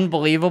makeup is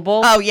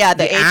unbelievable. Oh yeah,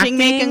 the aging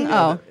making.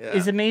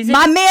 Is amazing.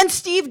 My man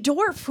Steve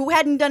Dorff, who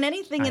hadn't done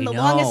anything in the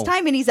longest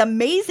time, and he's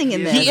amazing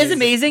in this. He is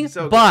amazing,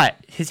 so but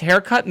his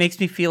haircut makes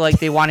me feel like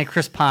they wanted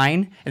Chris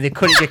Pine and they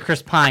couldn't get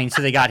Chris Pine,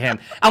 so they got him.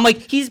 I'm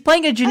like, he's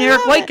playing a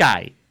generic white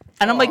guy.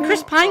 And I'm like,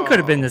 Chris Pine could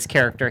have been this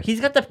character.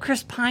 He's got the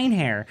Chris Pine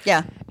hair.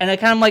 Yeah. And I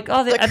kind of like,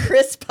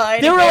 Chris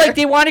Pine. They were like,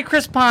 they wanted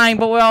Chris Pine,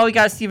 but we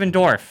got Steven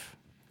Dorff.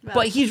 Wow.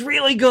 But he's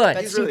really good.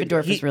 But Steven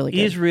Dorff is really good.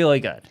 He's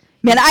really good.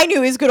 Man, I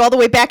knew he was good all the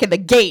way back in The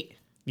Gate.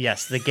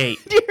 Yes, The Gate.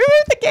 Do you remember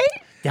The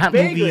Gate? That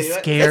movie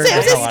scared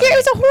It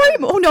was a horror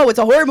movie. Oh no, it's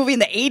a horror movie in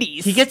the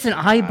 80s. He gets an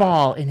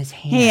eyeball in his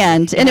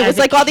hand. And it was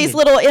like all these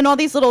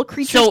little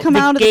creatures come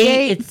out of the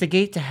gate. It's the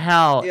gate to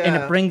hell, and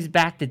it brings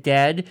back the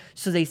dead.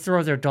 So they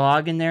throw their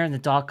dog in there, and the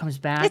dog comes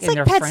back. It's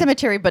like Pet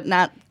Cemetery, but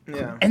not.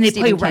 Yeah. And they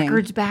play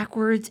records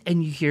backwards,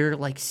 and you hear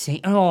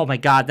oh my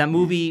god, that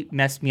movie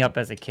messed me up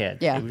as a kid.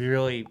 Yeah. It was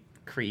really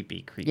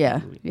creepy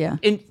movie. Yeah.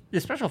 And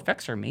the special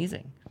effects are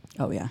amazing.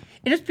 Oh yeah.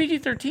 It is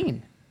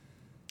PG-13.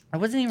 I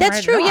wasn't even.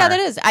 That's true. Yeah, that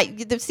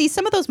is. See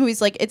some of those movies.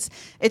 Like it's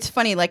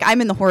funny. Like I'm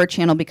in the horror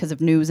channel because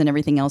of news and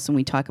everything else, and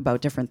we talk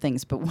about different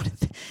things. But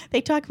they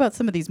talk about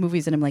some of these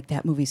movies, and I'm like,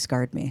 that movie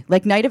scarred me.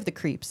 Like Night of the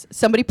Creeps.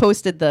 Somebody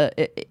posted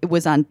it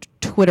was on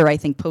Twitter, I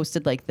think.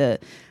 Posted like the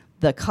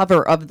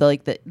cover of the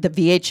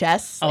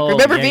VHS. Like,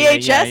 remember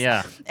VHS?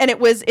 Yeah. And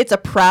it's a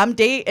prom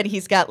date, and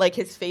he's got like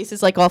his face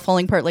is like all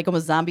falling apart, like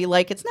almost zombie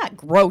like. It's not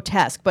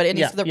grotesque, but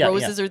the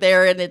roses are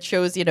there, and it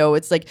shows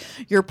it's like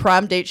your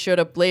prom date showed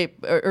up late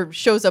or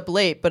shows up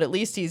late, but at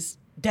least he's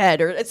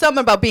dead, or it's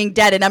something about being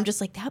dead, and I'm just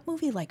like, that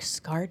movie like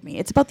scarred me.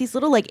 It's about these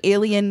little like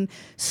alien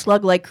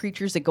slug-like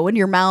creatures that go into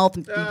your mouth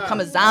and become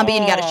a zombie,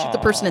 and you got to shoot the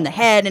person in the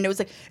head. And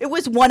it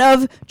was one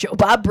of Joe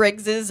Bob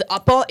Briggs's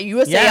Up All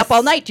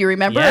Night. Do you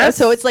remember? Yes.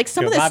 So it's like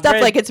some of this stuff,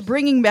 Briggs. like it's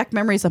bringing back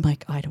memories. I'm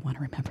like, I don't want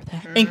to remember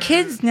that. And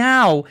kids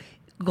now,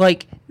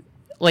 like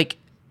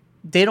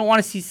they don't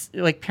want to see,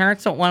 like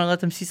parents don't want to let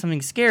them see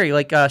something scary.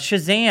 Like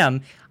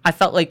Shazam, I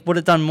felt like would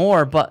have done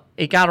more, but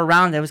it got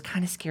around. That was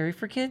kind of scary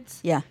for kids.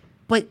 Yeah.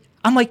 But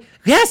I'm like,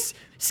 yes,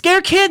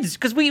 scare kids,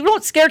 because we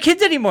don't scare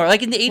kids anymore.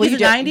 Like in the 80s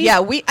and 90s. Yeah,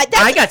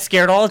 I got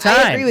scared all the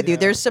time. I agree with you.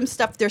 There's some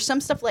stuff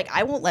like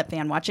I won't let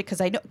Van watch it because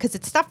I know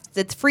it's stuff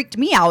that's freaked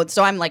me out.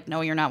 So I'm like,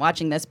 no, you're not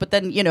watching this. But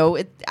then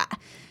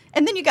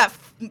and then you got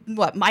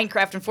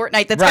Minecraft and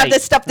Fortnite that's got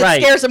this stuff that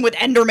scares them with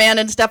Enderman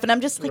and stuff. And I'm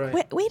just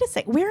like, wait a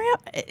sec,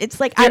 it's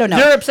like I don't know.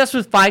 They're obsessed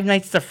with Five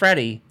Nights at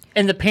Freddy.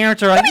 And the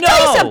parents are like,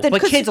 no,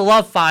 but kids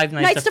love Five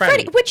Nights at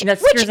Freddy. And that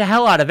scares the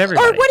hell out of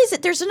everybody. Or what is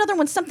it? There's another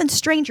one, something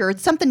stranger,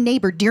 something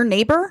neighbor, Dear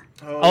Neighbor.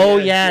 Oh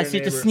yes,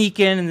 you have to sneak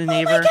in and the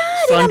neighbor.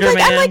 Oh my God.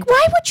 I'm like,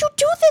 why would you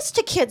do this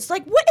to kids?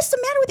 Like, what is the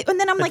matter with you? And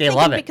then I'm they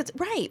love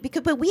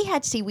it. But we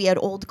had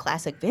old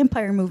classic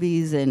vampire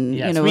movies and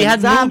we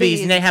had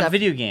movies and they have stuff.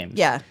 Video games.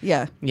 Yeah.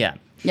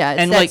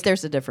 And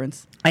there's a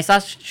difference. I saw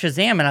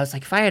Shazam and I was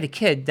like, if I had a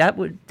kid,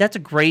 that's a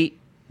great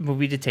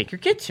movie to take your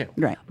kid to.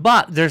 Right.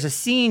 But there's a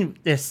scene,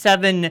 there's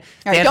 7. All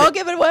right, don't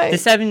give it away. The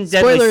 7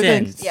 Spoiler deadly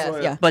things.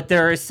 sins. Yeah. But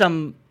there are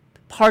some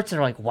parts that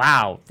are like,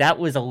 wow, that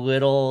was a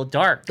little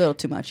dark. A little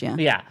too much, yeah.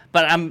 Yeah.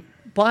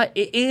 But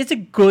it is a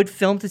good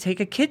film to take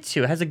a kid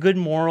to. It has a good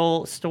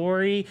moral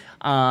story.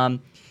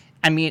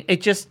 I mean,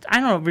 it just, I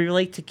don't know,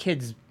 relate to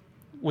kids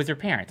with their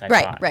parents, I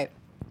thought. Right.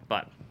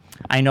 But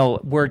I know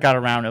word got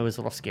around, it was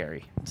a little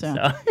scary. So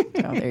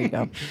there you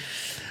go.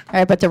 All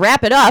right, but to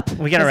wrap it up.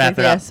 We got to wrap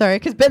it up. Sorry,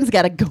 because Ben's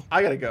got to go.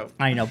 I gotta go.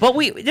 I know. But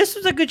this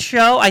was a good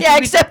show.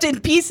 Except in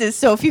pieces.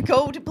 So if you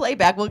go to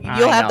playback, you'll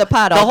have the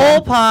pod The all whole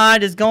done.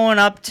 pod is going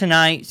up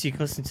tonight, so you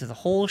can listen to the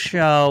whole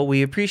show.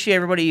 We appreciate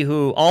everybody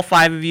all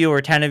 5 of you or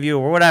 10 of you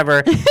or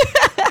whatever. Next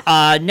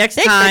Thanks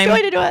for time,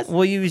 joining us.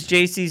 we'll use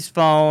JC's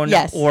phone.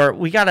 Yes. Or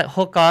we got to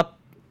hook up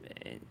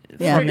from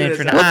the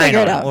internet. We'll figure it I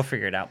don't know. out. We'll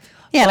figure it out.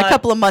 Yeah, in But- a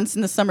couple of months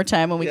in the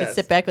summertime when we can Yes.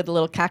 sit back with the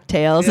little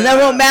cocktails, and then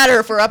it won't matter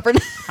if we're up or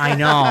not. I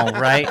know,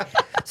 right?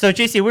 So,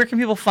 JC, where can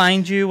people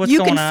find you? What's You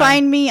going can on?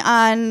 find me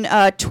on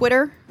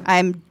Twitter.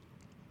 I'm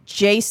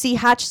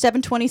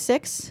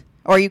JCHotch726.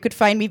 Or you could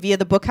find me via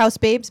the Bookhouse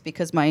Babes,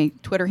 because my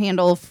Twitter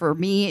handle for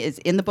me is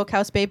in the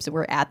Bookhouse Babes.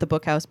 We're at the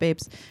Bookhouse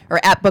Babes, or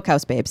at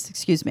Bookhouse Babes,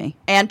 excuse me.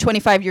 And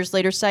 25 Years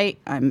Later site.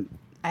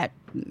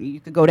 You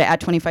could go to at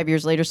 25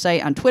 Years Later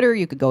site on Twitter.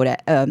 You could go to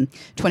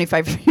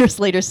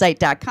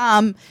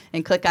 25yearslatersite.com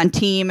and click on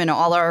team, and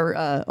all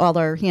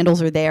our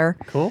handles are there.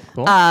 Cool.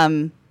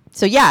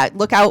 So yeah,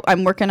 look out.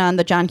 I'm working on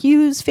the John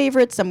Hughes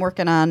favorites. I'm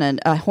working on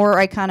a horror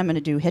icon. I'm going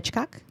to do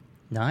Hitchcock,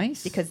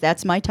 Nice. because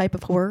that's my type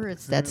of horror.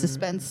 It's that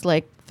suspense,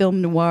 like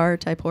film noir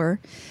type horror.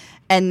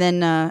 And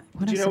then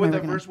what Do you else know am what I the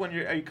working on? first one?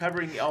 Are you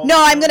covering all? No,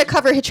 I'm going to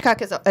cover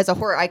Hitchcock as a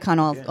horror icon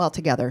all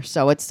together.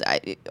 So it's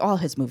all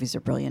his movies are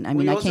brilliant. I Will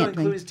mean, you I also can't.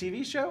 include his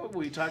TV show?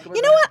 Will you talk about?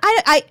 You know what?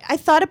 I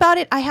thought about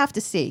it. I have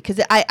to see,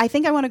 because I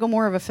think I want to go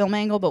more of a film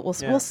angle, but we'll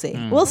see. We'll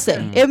see.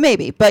 It may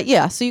be, but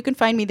yeah. So you can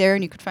find me there,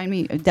 and you can find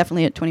me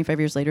definitely at 25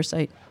 Years Later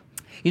site.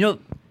 You know,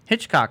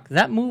 Hitchcock,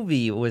 that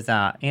movie with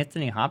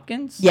Anthony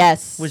Hopkins.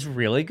 Yes. Was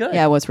really good.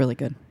 Yeah, it was really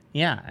good.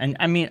 Yeah, and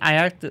I mean,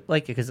 I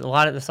like it because a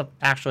lot of the stuff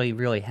actually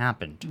really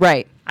happened.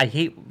 Right. I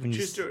hate when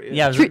True you story,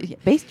 Yeah,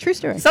 True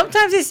story.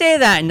 sometimes they say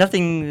that and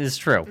nothing is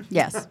true.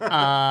 Yes.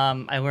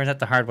 I learned that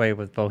the hard way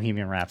with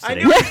Bohemian I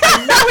Rhapsody. knew he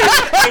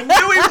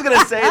was going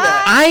to say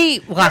that.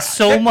 I lost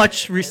so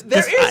much. There is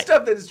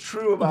stuff that is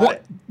true about What?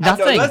 it.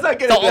 Nothing. Let's not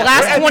get The into that.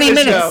 last We're 20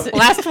 ending the minutes. show.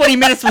 Last 20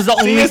 minutes was the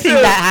See only you thing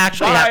soon. that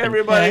actually Bye, happened.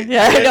 everybody.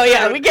 Yeah, no,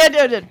 yeah, we can't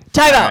do it.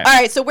 Time out. right. All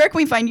right, so where can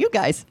we find you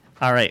guys?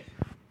 All right.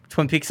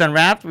 Twin Peaks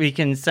Unwrapped. We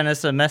can send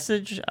us a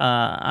message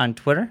on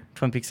Twitter,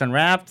 Twin Peaks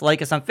Unwrapped.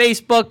 Like us on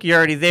Facebook. You're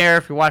already there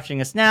if you're watching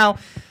us now.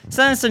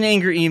 Send us an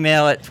angry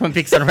email at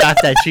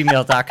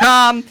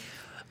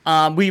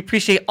twinpeaksunwrapped@gmail.com. We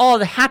appreciate all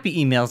the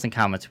happy emails and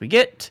comments we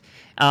get.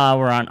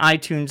 We're on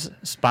iTunes,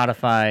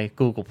 Spotify,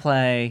 Google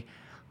Play,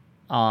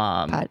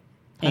 and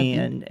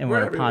we're We're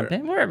on everywhere.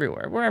 Podbean. We're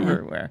everywhere. We're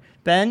everywhere.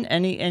 Ben,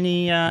 any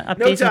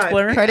updates on time.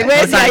 Twitter? Party No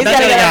ways? time. Yeah, he's Let's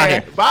gotta get get out out of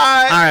of here.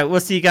 Bye. All right,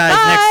 we'll see you guys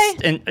Bye.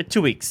 next in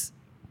 2 weeks.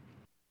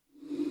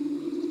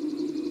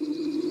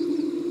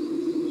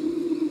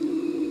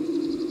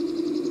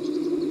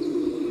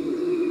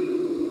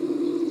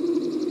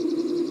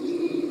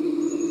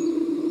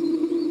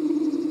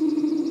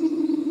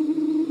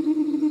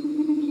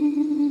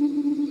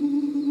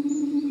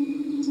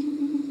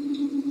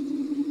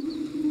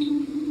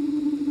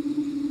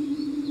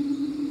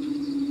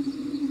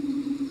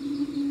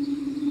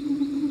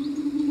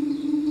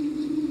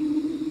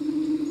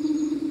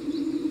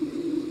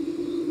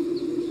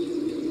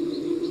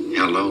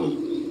 Hello.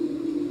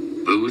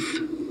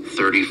 Booth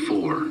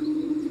 34.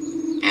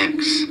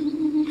 X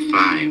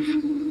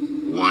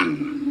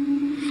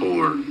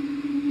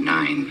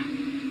 5149.